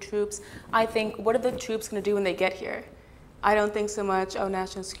 removal of the troops, I think, what are the troops going to do when they get here? I don't think so much, oh,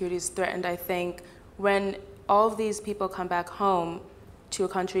 national security is threatened. I think when all of these people come back home to a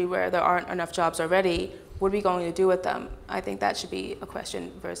country where there aren't enough jobs already, what are we going to do with them? I think that should be a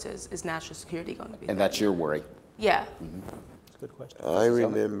question versus, is national security going to be And that's your worry? Yeah. Mm-hmm. That's a good question. I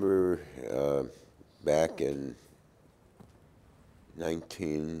remember back in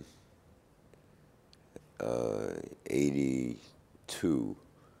 1982,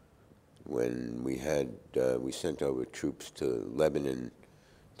 when we sent over troops to Lebanon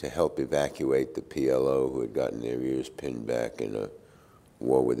to help evacuate the PLO, who had gotten their ears pinned back in a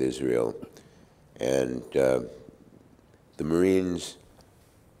war with Israel. And the Marines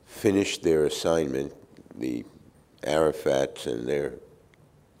finished their assignment. The Arafats and their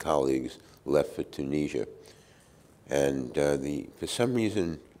colleagues left for Tunisia. And for some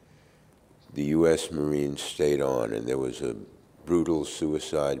reason, the U.S. Marines stayed on, and there was a brutal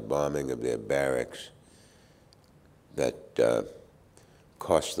suicide bombing of their barracks that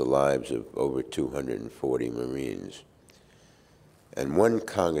cost the lives of over 240 Marines. And one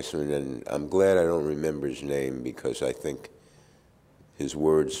congressman, and I'm glad I don't remember his name because I think his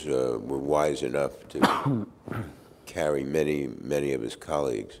words were wise enough to carry many of his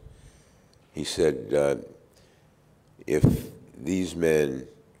colleagues. He said, if these men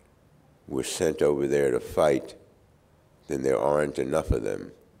were sent over there to fight, then there aren't enough of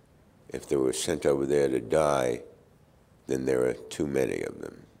them. If they were sent over there to die, then there are too many of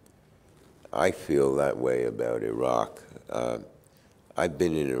them. I feel that way about Iraq. I've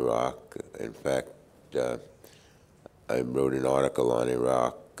been in Iraq. In fact, I wrote an article on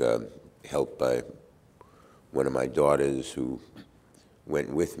Iraq, helped by one of my daughters who went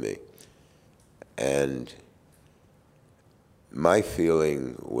with me. And my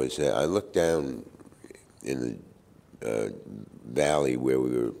feeling was that I looked down in the valley where we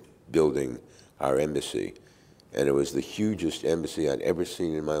were building our embassy, and it was the hugest embassy I'd ever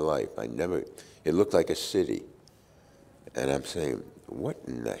seen in my life. It looked like a city. And I'm saying, what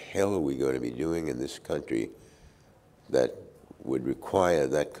in the hell are we going to be doing in this country that would require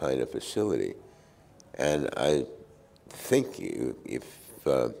that kind of facility? And I think if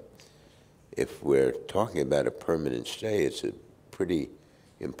we're talking about a permanent stay, it's a pretty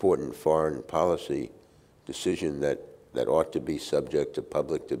important foreign policy decision that ought to be subject to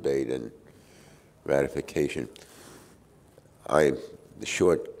public debate and ratification. The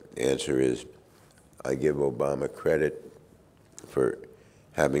short answer is I give Obama credit for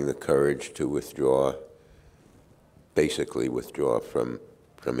having the courage to withdraw, basically withdraw from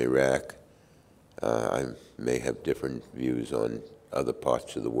Iraq. I may have different views on other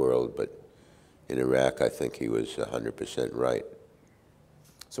parts of the world, but in Iraq, I think he was 100% right.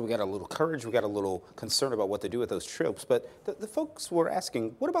 So we got a little courage, we got a little concern about what to do with those troops, but the folks were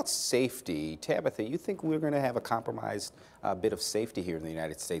asking, what about safety? Tabitha, you think we're going to have a compromised bit of safety here in the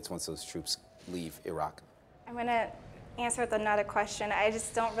United States once those troops leave Iraq? I'm going to answer with another question. I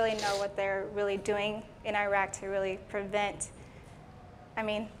just don't really know what they're really doing in Iraq to really prevent. I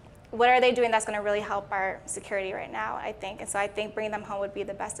mean, what are they doing that's going to really help our security right now, I think. And so I think bringing them home would be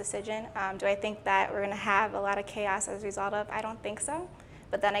the best decision. Do I think that we're going to have a lot of chaos as a result of? I don't think so.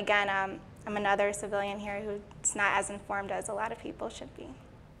 But then again, I'm another civilian here who's not as informed as a lot of people should be.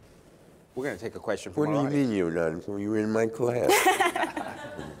 We're going to take a question from What do you mean you're not? Were you in my class?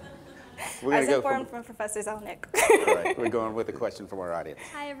 We're As going to go informed from Professor Zelnick. All right, we're going with a question from our audience.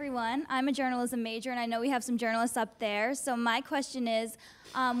 Hi, everyone. I'm a journalism major, and I know we have some journalists up there. So my question is,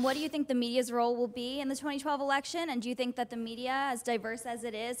 what do you think the media's role will be in the 2012 election? And do you think that the media, as diverse as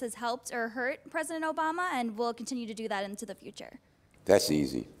it is, has helped or hurt President Obama and will continue to do that into the future? That's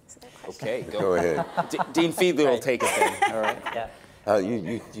easy. Okay, Go ahead. Dean Fiedler will take it then. All right. Yeah.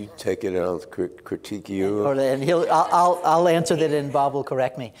 You take it and I'll critique you. And I'll answer that and Bob will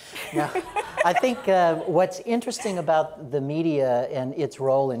correct me. Now, I think what's interesting about the media and its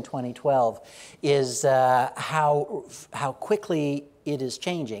role in 2012 is how quickly it is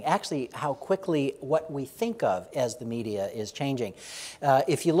changing. Actually, how quickly what we think of as the media is changing.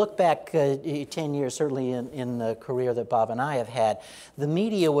 If you look back 10 years, certainly in the career that Bob and I have had, the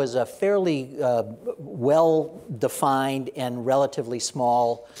media was a fairly well-defined and relatively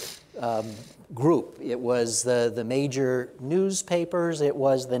small group. It was the major newspapers, it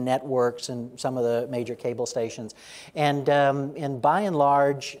was the networks and some of the major cable stations. And by and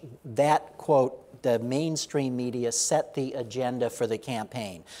large, that, quote, the mainstream media set the agenda for the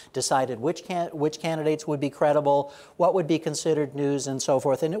campaign, decided which candidates would be credible, what would be considered news, and so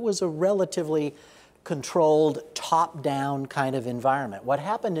forth. And it was a relatively controlled, top-down kind of environment. What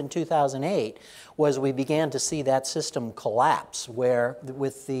happened in 2008 was we began to see that system collapse, where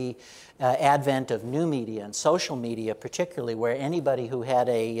with the advent of new media and social media particularly, where anybody who had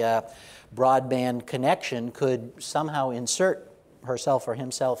a broadband connection could somehow insert herself or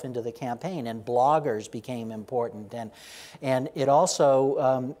himself into the campaign, and bloggers became important. And it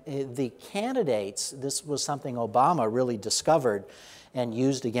also, the candidates, this was something Obama really discovered and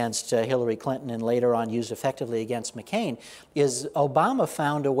used against Hillary Clinton and later on used effectively against McCain, is Obama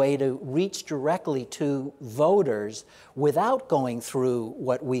found a way to reach directly to voters without going through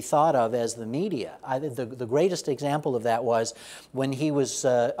what we thought of as the media. The greatest example of that was when he was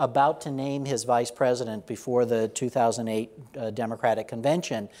about to name his vice president before the 2008 Democratic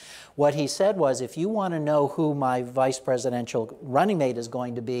Convention. What he said was, if you want to know who my vice presidential running mate is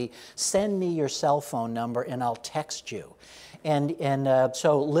going to be, send me your cell phone number and I'll text you. And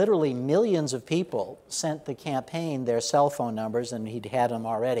so literally millions of people sent the campaign their cell phone numbers, and he'd had them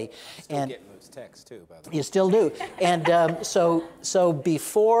already. Still getting those texts too, by the way. You still do. And so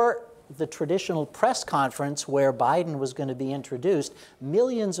before the traditional press conference where Biden was going to be introduced,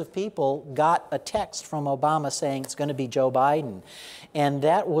 millions of people got a text from Obama saying it's going to be Joe Biden. And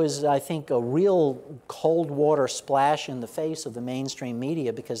that was, I think, a real cold water splash in the face of the mainstream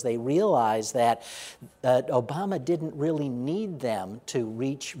media, because they realized that Obama didn't really need them to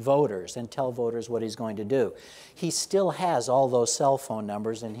reach voters and tell voters what he's going to do. He still has all those cell phone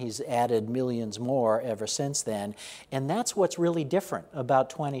numbers, and he's added millions more ever since then. And that's what's really different about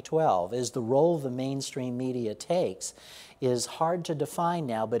 2012, is the role the mainstream media takes is hard to define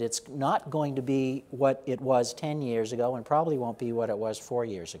now, but it's not going to be what it was 10 years ago and probably won't be what it was 4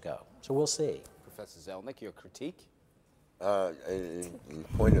 years ago. So we'll see. Professor Zelnick, your critique? In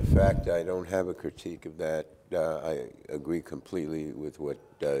point of fact, I don't have a critique of that. I agree completely with what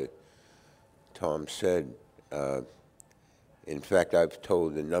Tom said. In fact, I've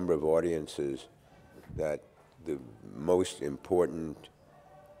told a number of audiences that the most important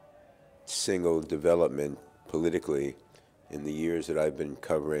single development politically in the years that I've been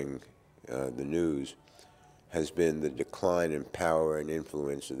covering the news has been the decline in power and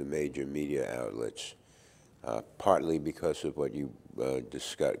influence of the major media outlets, partly because of what you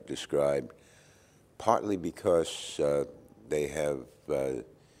described, partly because they have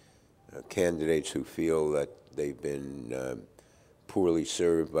candidates who feel that they've been poorly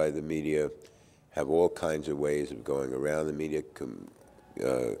served by the media, have all kinds of ways of going around the media,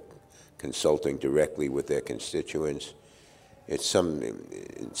 consulting directly with their constituents. It's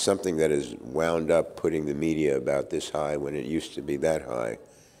something that has wound up putting the media about this high when it used to be that high.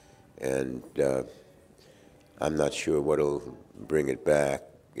 And I'm not sure what'll bring it back,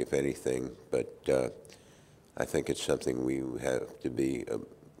 if anything, but I think it's something we have to be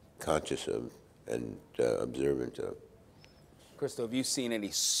conscious of and observant of. Crystal, have you seen any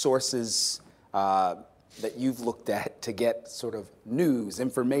sources that you've looked at to get sort of news,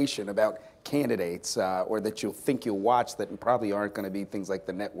 information about candidates, or that you'll think you'll watch that probably aren't going to be things like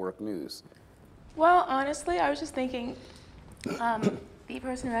the network news? Well, honestly, I was just thinking, the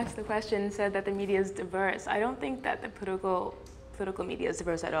person who asked the question said that the media is diverse. I don't think that the political political media is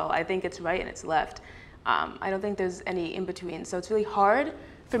diverse at all. I think it's right and it's left. I don't think there's any in between. So it's really hard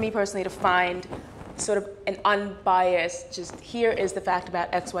for me personally to find sort of an unbiased, just here is the fact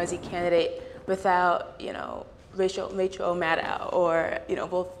about XYZ candidate without, you know, Rachel Maddow or, you know,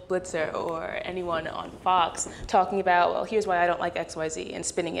 Wolf Blitzer or anyone on Fox talking about, well, here's why I don't like XYZ and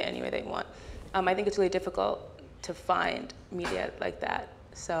spinning it any way they want. I think it's really difficult to find media like that.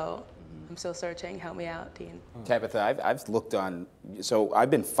 So I'm still searching. Help me out, Dean. Tabitha, I've looked on, so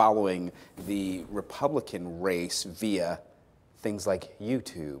I've been following the Republican race via things like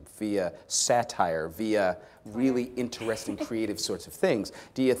YouTube, via satire, via really interesting, creative sorts of things.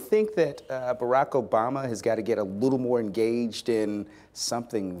 Do you think that Barack Obama has got to get a little more engaged in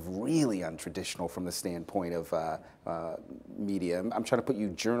something really untraditional from the standpoint of media? I'm trying to put you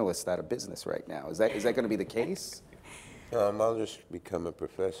journalists out of business right now. Is that going to be the case? I'll just become a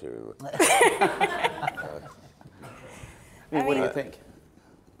professor. What do you think?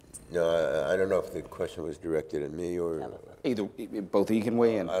 No, I don't know if the question was directed at me or... Either, both of you can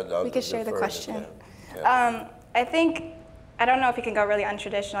weigh in. We could share the question. I think, I don't know if you can go really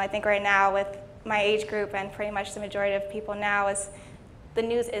untraditional. I think right now with my age group and pretty much the majority of people now is, the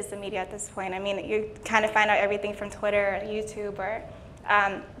news is the media at this point. I mean, you kind of find out everything from Twitter or YouTube or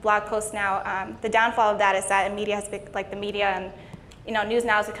blog posts now. The downfall of that is that media has been, like the media and, you know, news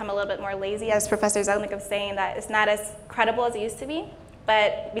now has become a little bit more lazy, as Professor Zelnick was saying, that it's not as credible as it used to be.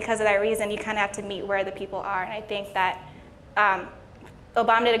 But because of that reason, you kind of have to meet where the people are. And I think that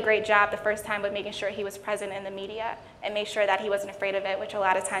Obama did a great job the first time with making sure he was present in the media and make sure that he wasn't afraid of it, which a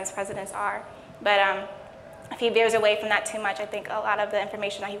lot of times presidents are. But if he veers away from that too much, I think a lot of the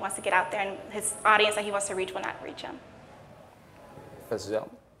information that he wants to get out there and his audience that he wants to reach will not reach him. Professor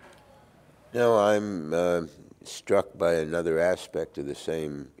Zelnick? No, I'm struck by another aspect of the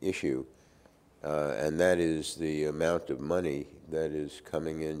same issue, and that is the amount of money that is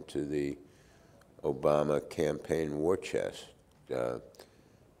coming into the Obama campaign war chest,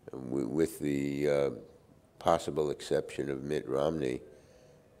 with the possible exception of Mitt Romney.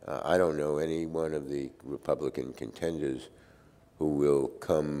 I don't know any one of the Republican contenders who will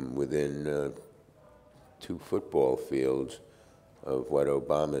come within 2 football fields of what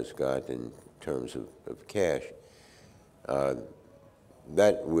Obama's got in terms of cash.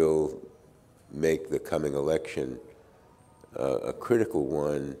 That will make the coming election a critical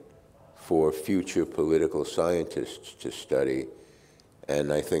one for future political scientists to study.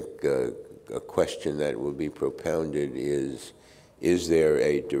 And I think a question that will be propounded is there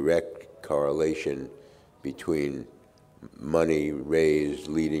a direct correlation between money raised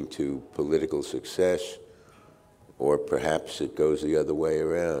leading to political success, or perhaps it goes the other way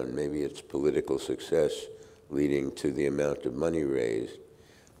around. Maybe it's political success leading to the amount of money raised.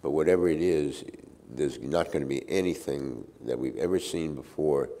 But whatever it is, there's not going to be anything that we've ever seen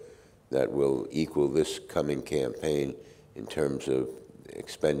before that will equal this coming campaign in terms of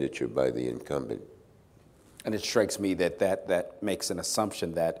expenditure by the incumbent. And it strikes me that that makes an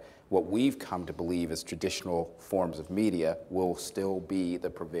assumption that what we've come to believe as traditional forms of media will still be the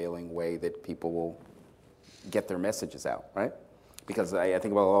prevailing way that people will get their messages out, right? Because I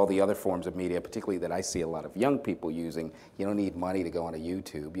think about all the other forms of media, particularly that I see a lot of young people using. You don't need money to go on a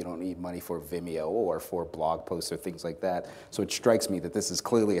YouTube. You don't need money for Vimeo or for blog posts or things like that. So it strikes me that this is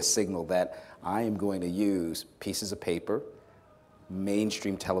clearly a signal that I am going to use pieces of paper,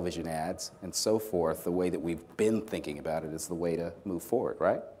 mainstream television ads, and so forth. The way that we've been thinking about it is the way to move forward,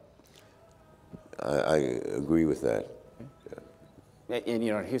 right? I agree with that. And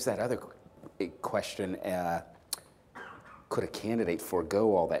you know, here's that other question. Could a candidate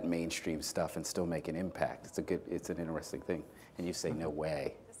forego all that mainstream stuff and still make an impact? It's an interesting thing. And you say, no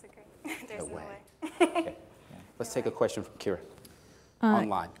way. Disagree. There's no way. Okay. Let's take a question from Kira,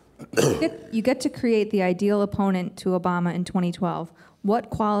 online. You get to create the ideal opponent to Obama in 2012. What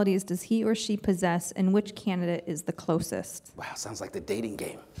qualities does he or she possess, and which candidate is the closest? Wow, sounds like the dating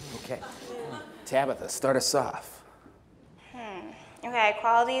game. Okay. Tabitha, start us off. Okay,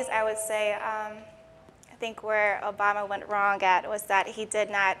 qualities, I would say, I think where Obama went wrong at was that he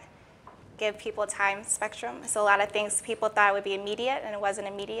did not give people time spectrum. So a lot of things people thought would be immediate, and it wasn't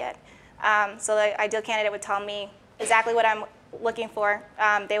immediate. So the ideal candidate would tell me exactly what I'm looking for.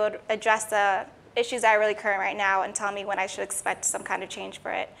 They would address the issues that are really current right now and tell me when I should expect some kind of change for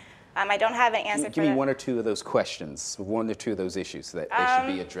it. I don't have an answer for that. Give me one or two of those questions, one or two of those issues that they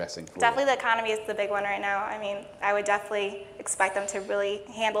should be addressing for Definitely the economy is the big one right now. I mean, I would definitely expect them to really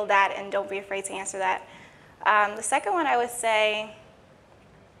handle that and don't be afraid to answer that. The second one I would say,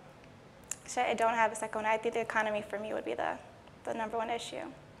 I don't have a second one. I think the economy for me would be the number one issue.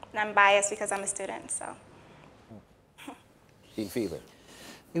 And I'm biased because I'm a student, so. Dean Fiedler.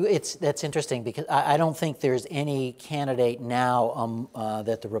 That's interesting because I don't think there's any candidate now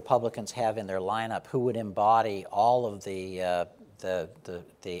that the Republicans have in their lineup who would embody all of the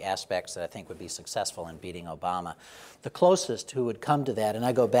aspects that I think would be successful in beating Obama. The closest who would come to that, and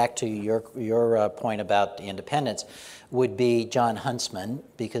I go back to your point about the independents, would be John Huntsman,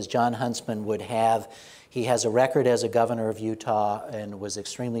 because John Huntsman would have. He has a record as a governor of Utah and was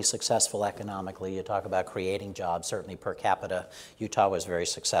extremely successful economically. You talk about creating jobs, certainly per capita, Utah was very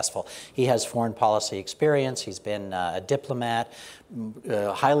successful. He has foreign policy experience. He's been a diplomat,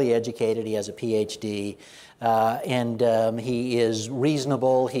 highly educated. He has a PhD. And he is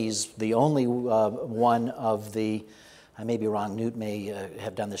reasonable. He's the only one of the, I may be wrong, Newt may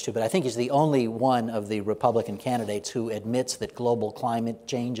have done this too, but I think he's the only one of the Republican candidates who admits that global climate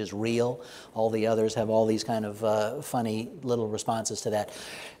change is real. All the others have all these kind of funny little responses to that.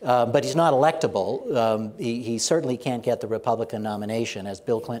 But he's not electable. He certainly can't get the Republican nomination. As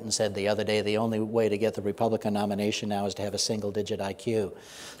Bill Clinton said the other day, the only way to get the Republican nomination now is to have a single-digit IQ.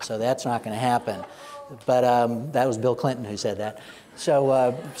 So that's not going to happen. But that was Bill Clinton who said that. So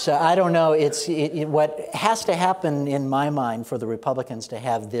I don't know. What has to happen in my mind for the Republicans to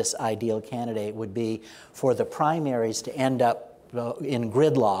have this ideal candidate would be for the primaries to end up in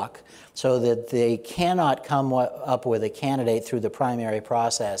gridlock so that they cannot come up with a candidate through the primary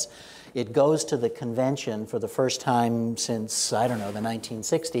process. It goes to the convention for the first time since, I don't know, the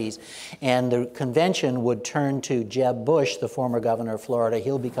 1960s, and the convention would turn to Jeb Bush, the former governor of Florida.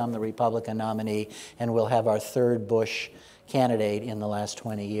 He'll become the Republican nominee, and we'll have our third Bush candidate in the last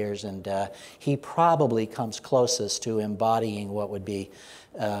 20 years, and he probably comes closest to embodying what would be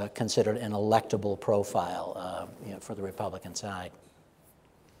considered an electable profile for the Republican side.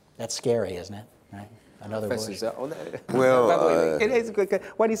 That's scary, isn't it? Right? Another Bush. Well, it is a good.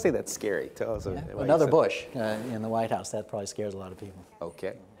 Why do you say that's scary? Tell us. Another Bush in the White House. That probably scares a lot of people.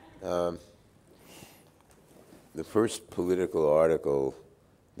 Okay. The first political article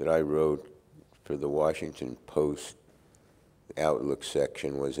that I wrote for the Washington Post Outlook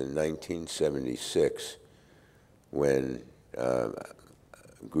section was in 1976, when a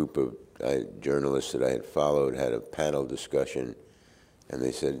group of journalists that I had followed had a panel discussion, and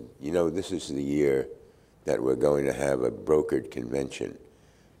they said, you know, this is the year that we're going to have a brokered convention.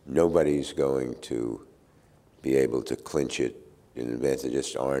 Nobody's going to be able to clinch it in advance. There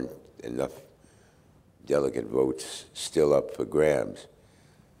just aren't enough delegate votes still up for grabs.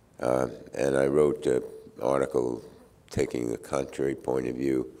 And I wrote an article taking the contrary point of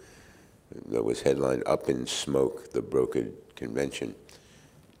view that was headlined, "Up in Smoke, the Brokered Convention."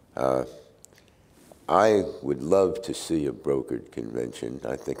 I would love to see a brokered convention.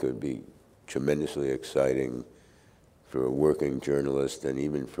 I think it would be tremendously exciting for a working journalist and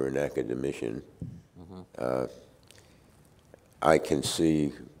even for an academician. I can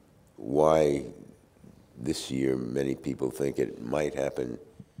see why this year many people think it might happen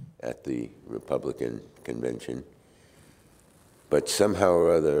at the Republican convention. But somehow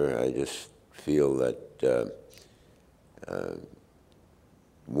or other, I just feel that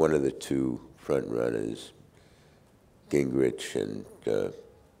one of the two front runners, Gingrich and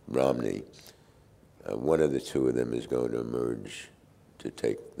Romney, one of the two of them is going to emerge to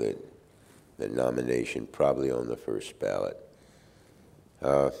take the nomination, probably on the first ballot.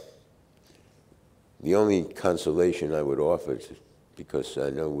 The only consolation I would offer, because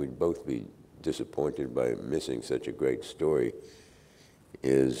I know we'd both be disappointed by missing such a great story,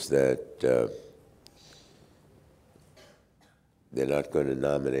 is that they're not going to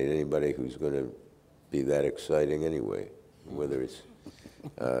nominate anybody who's going to be that exciting anyway, whether it's,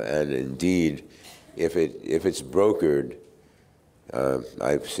 and indeed, if it's brokered,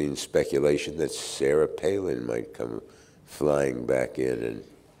 I've seen speculation that Sarah Palin might come flying back in and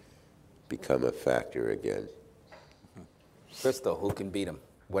become a factor again. Crystal, who can beat him?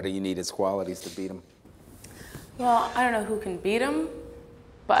 What do you need as qualities to beat him? Well, I don't know who can beat him,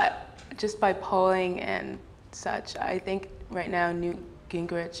 but just by polling and such, I think right now Newt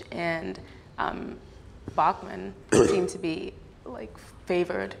Gingrich and Bachmann seem to be like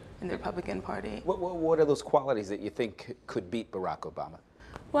favored in the Republican Party. What are those qualities that you think could beat Barack Obama?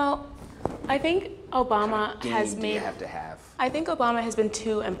 Well, I think Obama has made. You have to have. I think Obama has been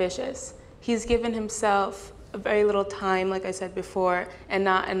too ambitious. He's given himself very little time, like I said before, and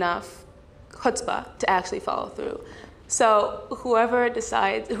not enough chutzpah to actually follow through. So whoever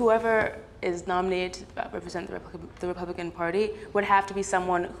is nominated to represent the Republican Party would have to be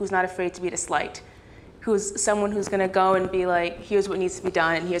someone who's not afraid to be slight, who's someone who's going to go and be like, here's what needs to be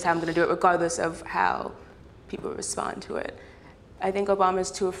done, and here's how I'm going to do it, regardless of how people respond to it. I think Obama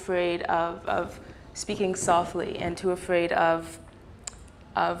is too afraid of speaking softly and too afraid of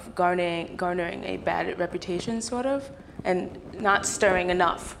garnering a bad reputation, sort of, and not stirring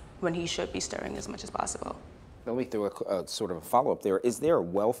enough when he should be stirring as much as possible. Let me throw a sort of a follow-up there. Is there a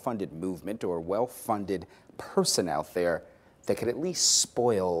well-funded movement or a well-funded person out there that could at least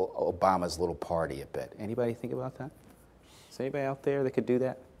spoil Obama's little party a bit? Anybody think about that? Is anybody out there that could do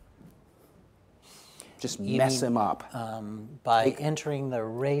that? Just mess him up. By entering the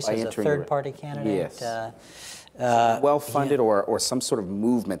race as a third-party candidate? Yes. Well-funded or some sort of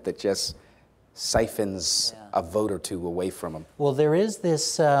movement that just siphons a vote or two away from him. Well, there is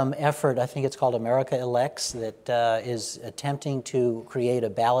this effort, I think it's called America Elects, that is attempting to create a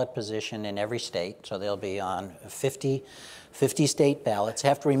ballot position in every state. So they'll be on 50 state ballots.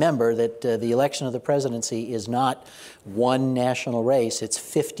 Have to remember that the election of the presidency is not one national race, it's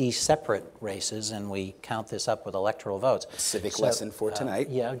 50 separate races, and we count this up with electoral votes. Civic lesson for tonight.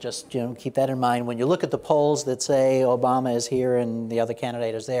 Yeah, just keep that in mind. When you look at the polls that say Obama is here and the other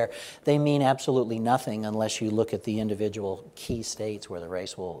candidate is there, they mean absolutely nothing unless you look at the individual key states where the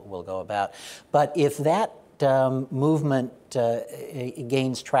race will go about. But if that movement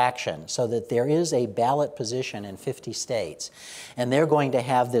gains traction so that there is a ballot position in 50 states, and they're going to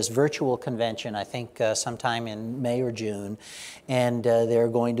have this virtual convention, I think sometime in May or June, and they're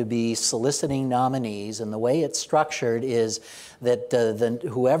going to be soliciting nominees, and the way it's structured is that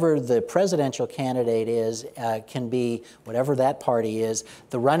whoever the presidential candidate is can be, whatever that party is,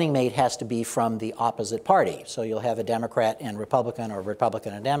 the running mate has to be from the opposite party. So you'll have a Democrat and Republican, or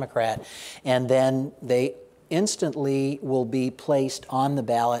Republican and Democrat, and then they instantly will be placed on the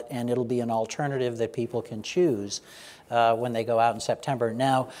ballot, and it'll be an alternative that people can choose when they go out in September.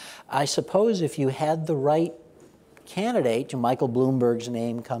 Now, I suppose if you had the right candidate, Michael Bloomberg's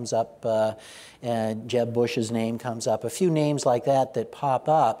name comes up, and Jeb Bush's name comes up, a few names like that pop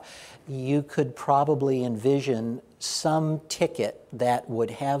up, you could probably envision some ticket that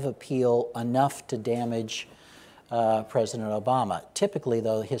would have appeal enough to damage President Obama. Typically,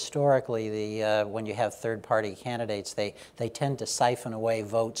 though, historically, when you have third-party candidates, they tend to siphon away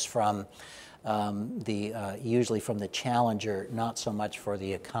votes from usually from the challenger, not so much for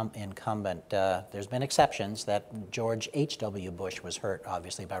the incumbent. There's been exceptions. That George H.W. Bush was hurt,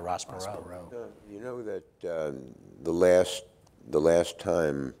 obviously, by Ross Perot. You know that the last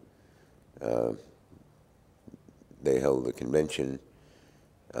time they held the convention,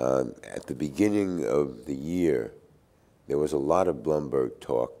 at the beginning of the year, there was a lot of Bloomberg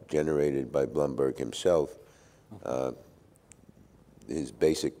talk generated by Bloomberg himself. His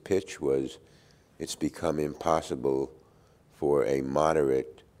basic pitch was, it's become impossible for a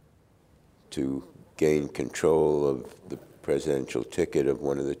moderate to gain control of the presidential ticket of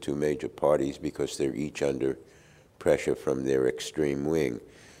one of the two major parties because they're each under pressure from their extreme wing.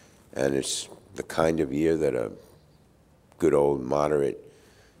 And it's the kind of year that a good old moderate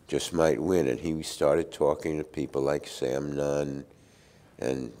just might win. And he started talking to people like Sam Nunn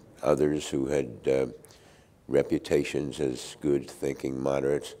and others who had reputations as good thinking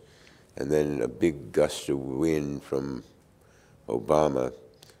moderates. And then a big gust of wind from Obama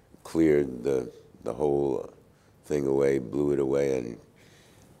cleared the whole thing away, blew it away, and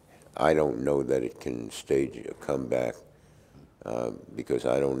I don't know that it can stage a comeback because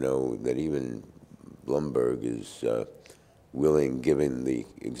I don't know that even Bloomberg is willing, given the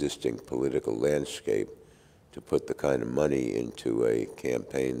existing political landscape, to put the kind of money into a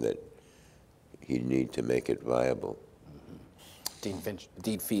campaign that he'd need to make it viable.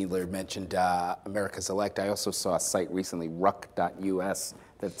 Dean Fiedler mentioned America's Elect. I also saw a site recently, ruck.us,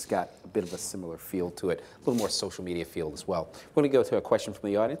 that's got a bit of a similar feel to it, a little more social media feel as well. We're going to go to a question from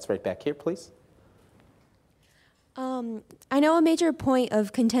the audience right back here, please. I know a major point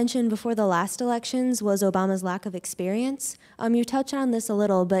of contention before the last elections was Obama's lack of experience. You touched on this a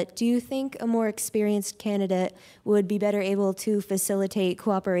little, but do you think a more experienced candidate would be better able to facilitate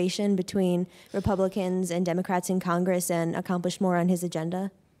cooperation between Republicans and Democrats in Congress and accomplish more on his agenda?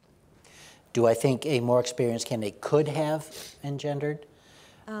 Do I think a more experienced candidate could have engendered,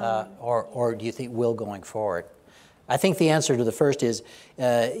 or do you think will going forward? I think the answer to the first is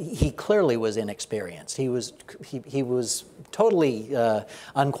he clearly was inexperienced. He was totally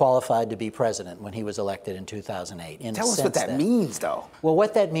unqualified to be president when he was elected in 2008. Tell us what that means, though. Well,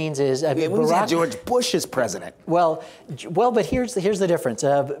 what that means is George Bush is president. Well, but here's the difference.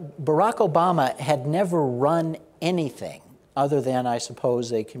 Barack Obama had never run anything other than, I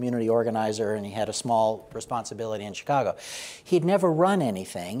suppose, a community organizer, and he had a small responsibility in Chicago. He'd never run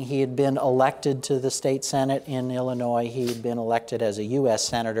anything. He had been elected to the state Senate in Illinois. He had been elected as a U.S.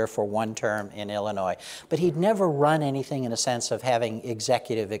 Senator for one term in Illinois. But he'd never run anything in a sense of having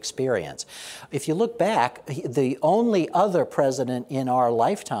executive experience. If you look back, the only other president in our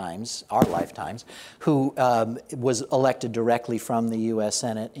lifetimes, who was elected directly from the U.S.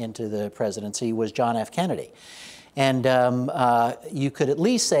 Senate into the presidency was John F. Kennedy. And you could at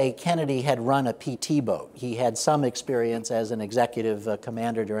least say Kennedy had run a PT boat. He had some experience as an executive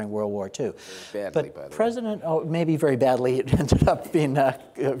commander during World War II. Very badly, but by the President, oh, maybe very badly, it ended up being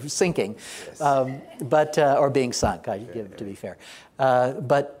sinking, yes. Or being sunk, to be fair.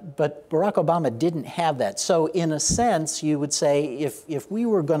 But Barack Obama didn't have that. So in a sense, you would say if we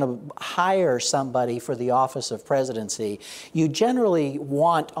were going to hire somebody for the office of presidency, you generally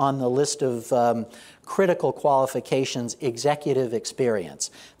want on the list of critical qualifications, executive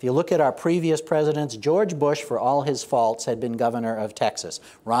experience. If you look at our previous presidents, George Bush, for all his faults, had been governor of Texas.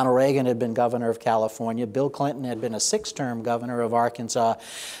 Ronald Reagan had been governor of California. Bill Clinton had been a 6-term governor of Arkansas.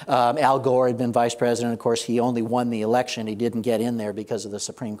 Al Gore had been vice president. Of course, he only won the election. He didn't get in there because of the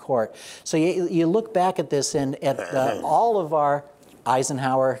Supreme Court. So you look back at this, and at all of our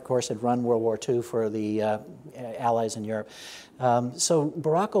Eisenhower, of course, had run World War II for the Allies in Europe. So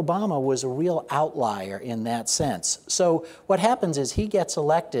Barack Obama was a real outlier in that sense. So what happens is he gets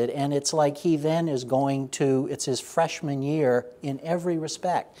elected, and it's like he then is going to, it's his freshman year in every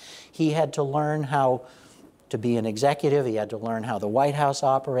respect. He had to learn how to be an executive. He had to learn how the White House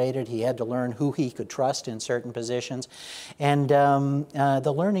operated. He had to learn who he could trust in certain positions. And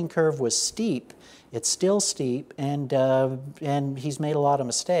the learning curve was steep. It's still steep, and he's made a lot of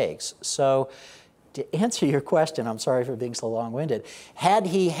mistakes. So to answer your question, I'm sorry for being so long-winded, had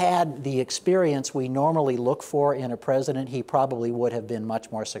he had the experience we normally look for in a president, he probably would have been much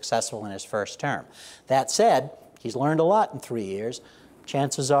more successful in his first term. That said, he's learned a lot in 3 years.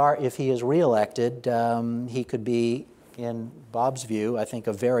 Chances are, if he is reelected, he could be, in Bob's view, I think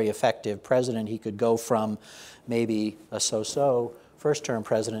a very effective president. He could go from maybe a so-so first-term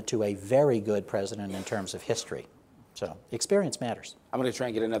president to a very good president in terms of history. So experience matters. I'm going to try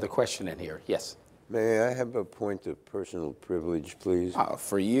and get another question in here. Yes. May I have a point of personal privilege, please?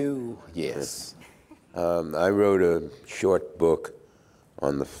 For you, yes. I wrote a short book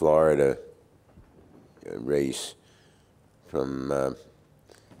on the Florida race from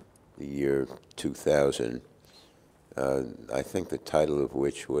the year 2000. I think the title of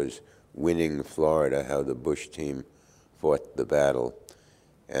which was Winning Florida, How the Bush Team Fought the Battle.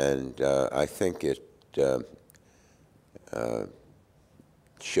 And I think it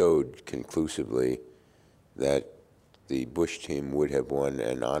showed conclusively that the Bush team would have won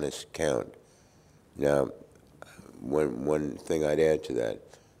an honest count. Now, one thing I'd add to that,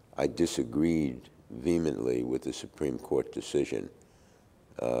 I disagreed vehemently with the Supreme Court decision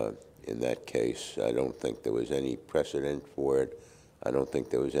in that case. I don't think there was any precedent for it. I don't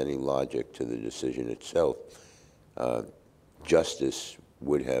think there was any logic to the decision itself. Justice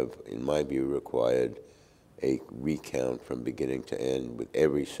would have, in my view, required a recount from beginning to end with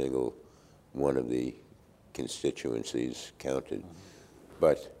every single one of the constituencies counted.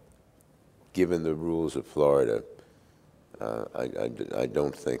 But given the rules of Florida, I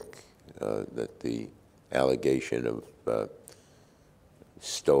don't think that the allegation of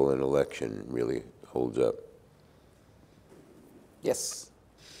stolen election really holds up. Yes.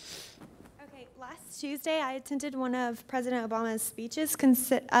 Okay, last Tuesday I attended one of President Obama's speeches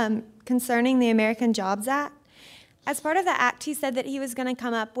concerning the American Jobs Act. As part of the act, he said that he was going to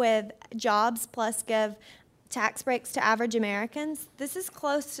come up with jobs plus give tax breaks to average Americans. This is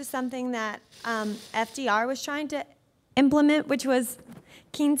close to something that FDR was trying to implement, which was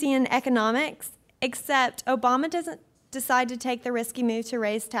Keynesian economics, except Obama doesn't decide to take the risky move to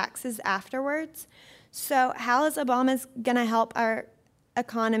raise taxes afterwards. So how is Obama going to help our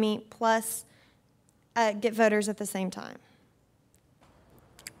economy plus get voters at the same time?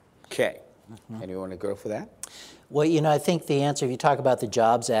 Okay. Anyone want to go for that? Well, you know, I think the answer, if you talk about the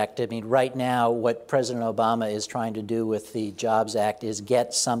Jobs Act, I mean, right now what President Obama is trying to do with the Jobs Act is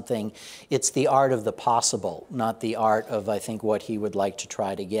get something, it's the art of the possible, not the art of, I think, what he would like to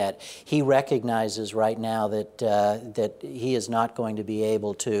try to get. He recognizes right now that, that he is not going to be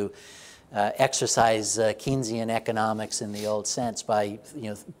able to exercise Keynesian economics in the old sense by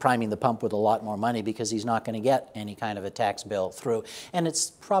priming the pump with a lot more money, because he's not going to get any kind of a tax bill through. And it's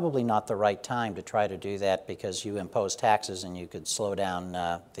probably not the right time to try to do that, because you impose taxes and you could slow down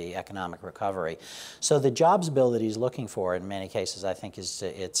the economic recovery. So the jobs bill that he's looking for in many cases, I think, is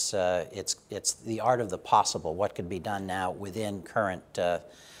it's the art of the possible, what could be done now within current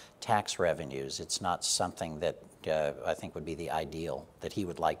tax revenues. It's not something that I think would be the ideal that he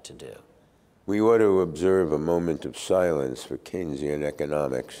would like to do. We ought to observe a moment of silence for Keynesian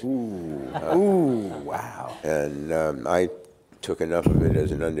economics. Ooh, wow. And I took enough of it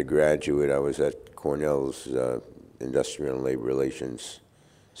as an undergraduate. I was at Cornell's Industrial and Labor Relations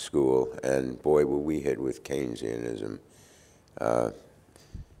School, and boy, were we hit with Keynesianism.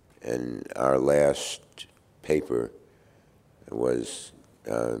 And our last paper was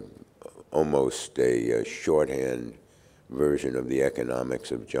almost a shorthand version of the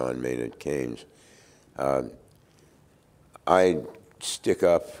economics of John Maynard Keynes. I stick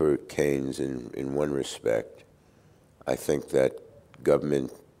up for Keynes in one respect. I think that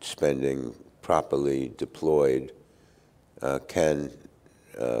government spending properly deployed can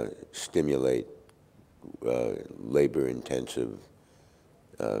stimulate labor-intensive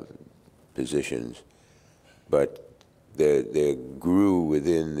positions, but there grew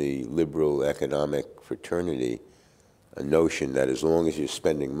within the liberal economic fraternity a notion that as long as you're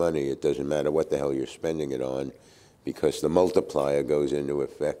spending money, it doesn't matter what the hell you're spending it on, because the multiplier goes into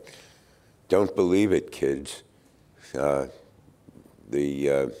effect. Don't believe it, kids. There's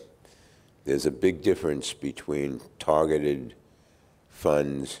a big difference between targeted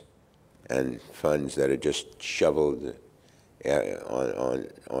funds and funds that are just shoveled on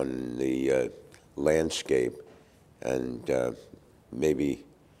the landscape, and maybe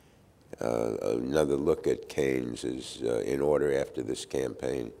another look at Keynes is in order after this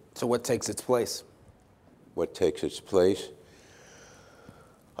campaign. So what takes its place? What takes its place?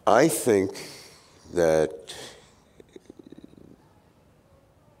 I think that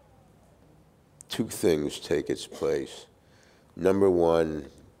two things take its place. Number one,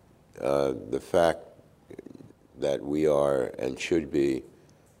 the fact that we are and should be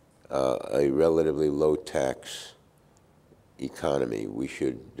a relatively low-tax economy. We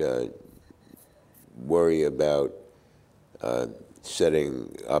should worry about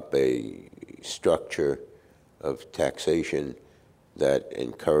setting up a structure of taxation that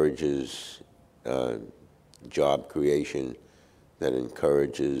encourages job creation, that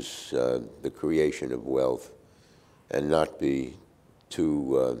encourages the creation of wealth, and not be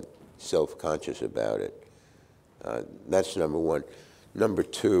too self-conscious about it. That's number one. Number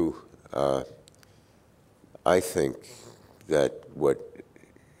two, I think that what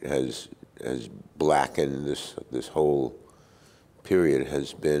has blackened this whole period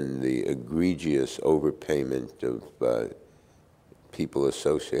has been the egregious overpayment of people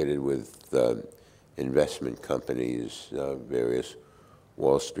associated with investment companies, various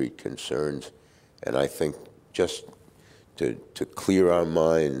Wall Street concerns. And I think just to clear our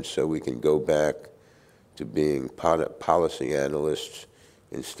minds so we can go back to being policy analysts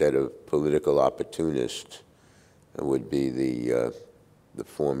instead of political opportunists would be the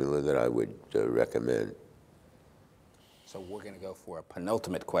formula that I would recommend. So we're going to go for a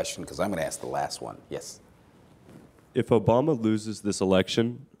penultimate question, because I'm going to ask the last one. Yes. If Obama loses this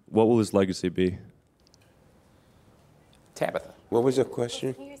election, what will his legacy be? Tabitha. What was the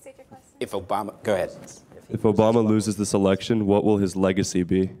question? Can you restate your question? If Obama, go ahead. If Obama loses this election, what will his legacy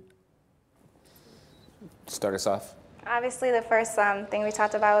be? Start us off. Obviously, the first thing we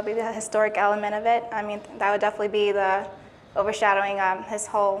talked about would be the historic element of it. I mean, that would definitely be the overshadowing his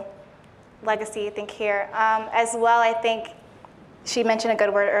whole legacy, I think, here. As well, I think she mentioned a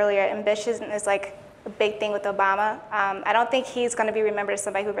good word earlier. Ambition is like a big thing with Obama. I don't think he's going to be remembered as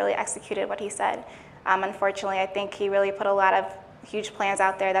somebody who really executed what he said. Unfortunately, I think he really put a lot of huge plans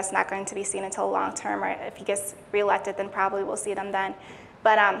out there that's not going to be seen until long term, or if he gets reelected, then probably we'll see them then.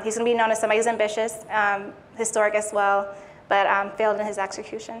 But he's going to be known as somebody who's ambitious, historic as well, but failed in his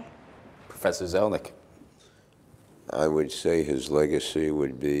execution. Professor Zelnick. I would say his legacy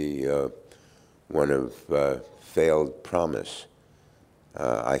would be one of failed promise.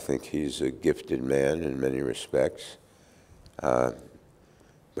 I think he's a gifted man in many respects.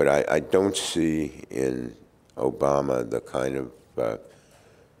 But I don't see in Obama the kind of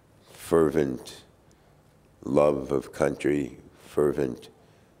fervent love of country, fervent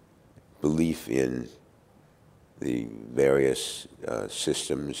belief in the various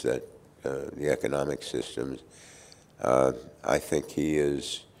systems that, the economic systems. I think he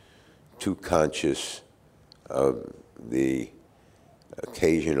is too conscious of the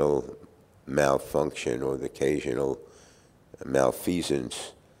occasional malfunction or the occasional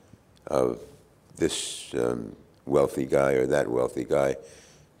malfeasance of this wealthy guy or that wealthy guy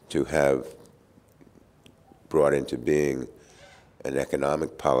to have brought into being an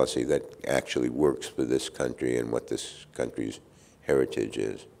economic policy that actually works for this country and what this country's heritage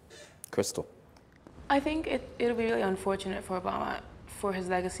is. Crystal. I think it'll be really unfortunate for Obama for his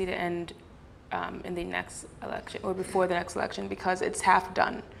legacy to end in the next election or before the next election because it's half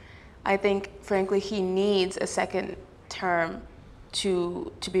done. I think, frankly, he needs a second term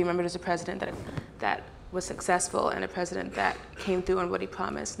to be remembered as a president that was successful and a president that came through on what he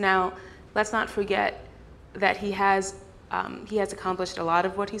promised. Now, let's not forget that he has accomplished a lot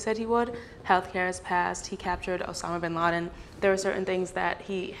of what he said he would. Healthcare has passed. He captured Osama bin Laden. There are certain things that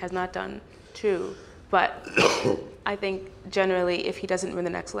he has not done too. But I think generally, if he doesn't win the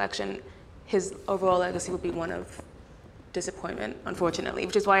next election, his overall legacy will be one of disappointment, unfortunately,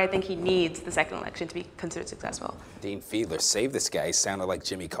 which is why I think he needs the second election to be considered successful. Dean Fiedler, save this guy. He sounded like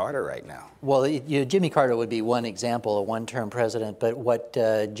Jimmy Carter right now. Well, Jimmy Carter would be one example, a one-term president, but what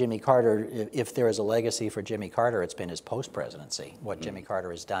Jimmy Carter, if there is a legacy for Jimmy Carter, it's been his post-presidency, what Jimmy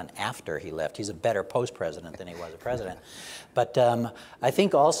Carter has done after he left. He's a better post-president than he was a president. But I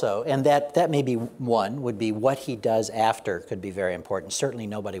think also, and that may be one, would be what he does after could be very important. Certainly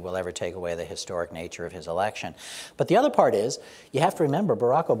nobody will ever take away the historic nature of his election. But the other part is, you have to remember,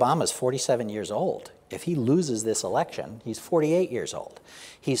 Barack Obama is 47 years old. If he loses this election, he's 48 years old.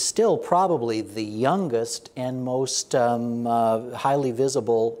 He's still probably the youngest and most highly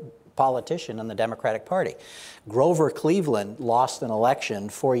visible politician in the Democratic Party. Grover Cleveland lost an election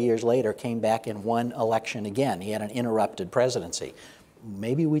 4 years later, came back and won election again. He had an interrupted presidency.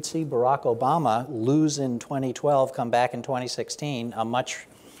 Maybe we'd see Barack Obama lose in 2012, come back in 2016, a much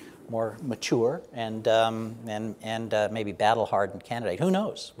more mature and maybe battle-hardened candidate. Who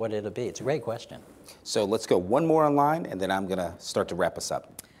knows what it'll be? It's a great question. So let's go one more online, and then I'm going to start to wrap us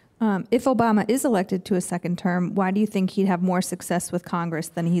up. If Obama is elected to a second term, why do you think he'd have more success with Congress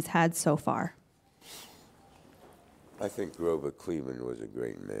than he's had so far? I think Grover Cleveland was a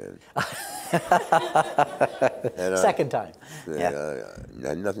great man. Second time.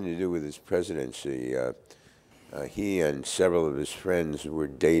 Had nothing to do with his presidency. He and several of his friends were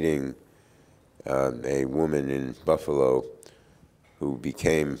dating a woman in Buffalo who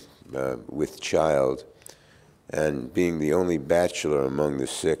became with child. And being the only bachelor among the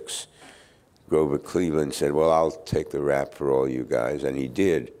six, Grover Cleveland said, well, I'll take the rap for all you guys. And he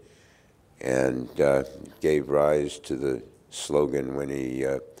did. And gave rise to the slogan when he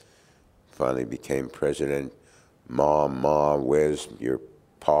finally became president, Ma, Ma, where's your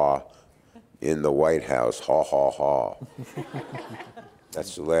pa? In the White House, ha, ha, ha.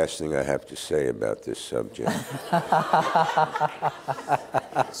 That's the last thing I have to say about this subject.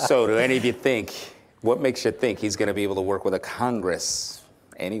 So do any of you think, what makes you think he's going to be able to work with a Congress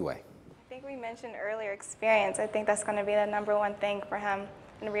anyway? I think we mentioned earlier experience. I think that's going to be the #1 thing for him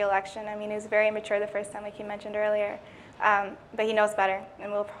in re-election. I mean, he was very immature the first time, like you mentioned earlier. But he knows better,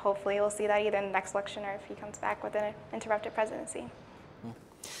 and hopefully we'll see that either in the next election or if he comes back with an interrupted presidency.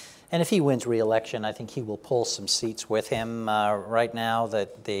 And if he wins re-election, I think he will pull some seats with him. Right now,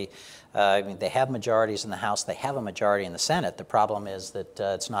 they have majorities in the House. They have a majority in the Senate. The problem is that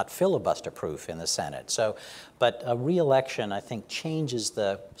it's not filibuster-proof in the Senate. So, but a re-election, I think, changes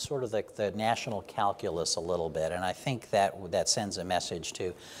the sort of the national calculus a little bit, and I think that sends a message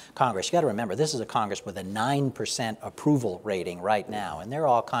to Congress. You got to remember, this is a Congress with a 9% approval rating right now, and they're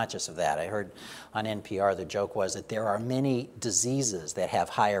all conscious of that. I heard on NPR the joke was that there are many diseases that have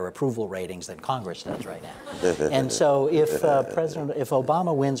higher approval ratings than Congress does right now. And so if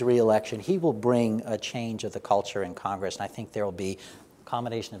Obama wins re-election, he will bring a change of the culture in Congress, and I think there will be a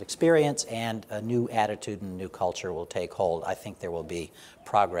combination of experience and a new attitude and a new culture will take hold. I think there will be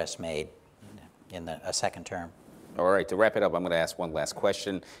progress made in a second term. All right, to wrap it up, I'm going to ask one last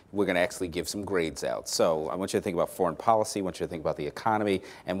question. We're going to actually give some grades out. So I want you to think about foreign policy, I want you to think about the economy,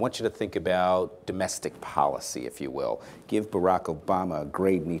 and I want you to think about domestic policy, if you will. Give Barack Obama a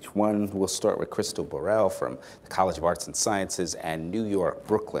grade in each one. We'll start with Crystal Burrell from the College of Arts and Sciences and New York,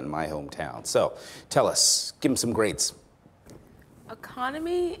 Brooklyn, my hometown. So tell us, give him some grades.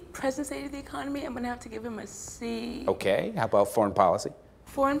 Economy, present state of the economy, I'm going to have to give him a C. Okay, how about foreign policy?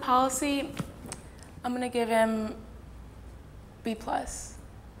 Foreign policy, I'm going to give him B+.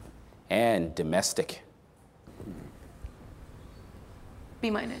 And domestic?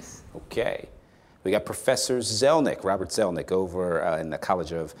 B-. Okay. We got Professor Zelnick, Robert Zelnick, over in the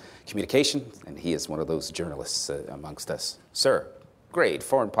College of Communication, and he is one of those journalists amongst us. Sir, grade,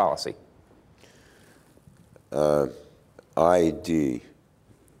 foreign policy. ID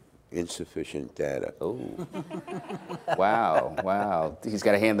insufficient data. Oh. Wow, wow. He's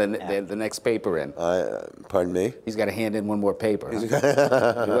got to hand the next paper in. Pardon me? He's got to hand in one more paper. Huh?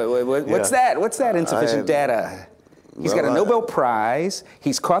 What's Yeah. that? What's that insufficient data? He's got a Nobel Prize.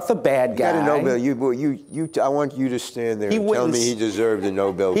 He's caught the bad guy. He got a Nobel. I want you to stand there and tell me he deserved a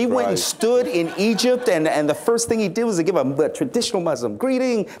Nobel Prize. He went and stood in Egypt, and the first thing he did was to give a traditional Muslim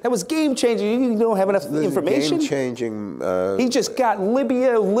greeting. That was game-changing. You don't have enough information? Game-changing. He just got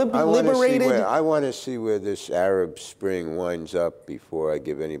Libya liberated. I want to see where this Arab Spring winds up before I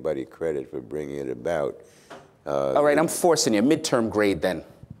give anybody credit for bringing it about. All right, I'm forcing you. Midterm grade, then.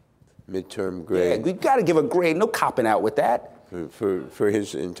 Midterm grade. Yeah, we got to give a grade. No copping out with that. For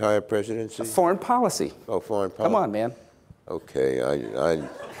his entire presidency? Foreign policy. Oh, foreign policy. Come on, man. Okay,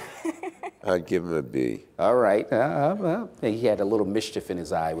 I'd give him a B. All right. He had a little mischief in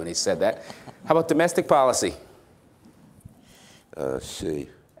his eye when he said that. How about domestic policy? C.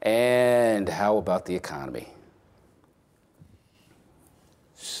 And how about the economy?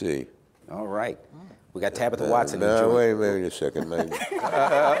 C. All right. We got Tabitha Watson. No, wait a second. I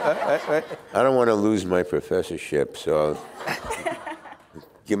don't want to lose my professorship, so I'll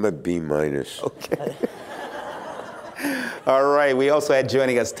give him a B minus. Okay. All right. We also had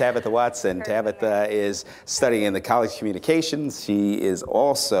joining us Tabitha Watson. Tabitha is studying in the College of Communications. She is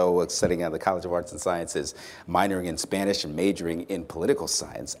also studying at the College of Arts and Sciences, minoring in Spanish and majoring in political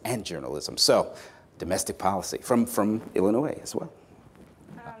science and journalism. So, domestic policy from Illinois as well.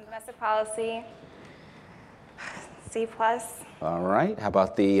 Domestic policy. C+. All right. How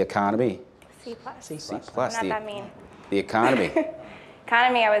about the economy? C+. C+. Not that mean. The economy.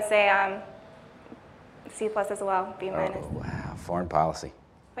 Economy, I would say C+ as well, B minus. Oh, wow. Foreign policy.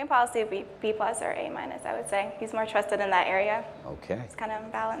 Foreign policy would be B+ or A minus, I would say. He's more trusted in that area. Okay. It's kind of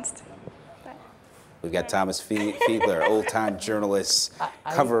unbalanced. We've got Thomas Fiedler, old-time journalist,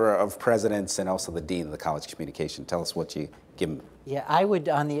 cover of Presidents, and also the Dean of the College of Communication. Tell us what you give him. Yeah, I would,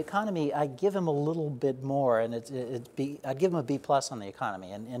 on the economy, I'd give him a little bit more, and I'd give him a B+ on the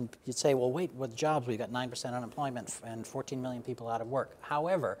economy. And you'd say, well, wait, with jobs, we've got 9% unemployment and 14 million people out of work.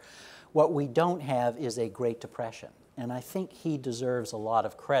 However, what we don't have is a Great Depression. And I think he deserves a lot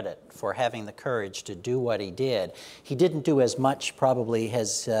of credit for having the courage to do what he did. He didn't do as much, probably,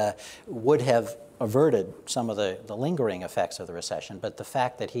 as would have averted some of the lingering effects of the recession, but the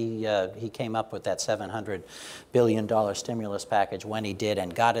fact that he came up with that $700 billion stimulus package when he did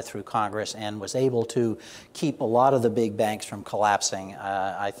and got it through Congress and was able to keep a lot of the big banks from collapsing,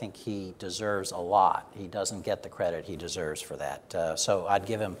 I think he deserves a lot. He doesn't get the credit he deserves for that. So I'd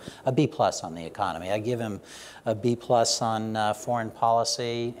give him a B+ on the economy. I'd give him a B+ on foreign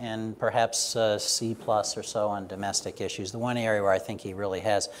policy and perhaps C+ or so on domestic issues. The one area where I think he really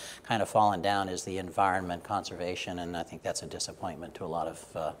has kind of fallen down is the environment conservation, and I think that's a disappointment to a lot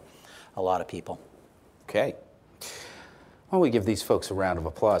of people. Okay. Why don't we give these folks a round of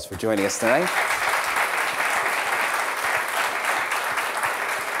applause for joining us tonight?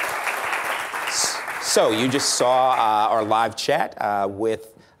 So you just saw our live chat with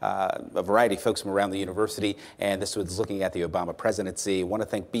a variety of folks from around the university, and this was looking at the Obama presidency. I want to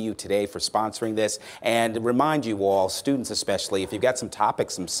thank BU Today for sponsoring this, and remind you all, students especially, if you've got some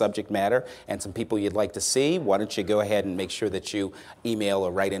topics, some subject matter, and some people you'd like to see, why don't you go ahead and make sure that you email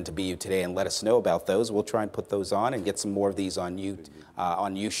or write into BU Today and let us know about those. We'll try and put those on and get some more of these on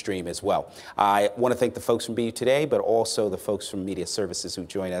Ustream as well. I want to thank the folks from BU Today, but also the folks from Media Services who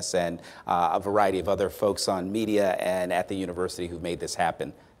join us, and a variety of other folks on media and at the university who made this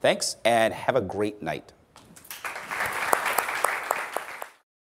happen. Thanks, and have a great night.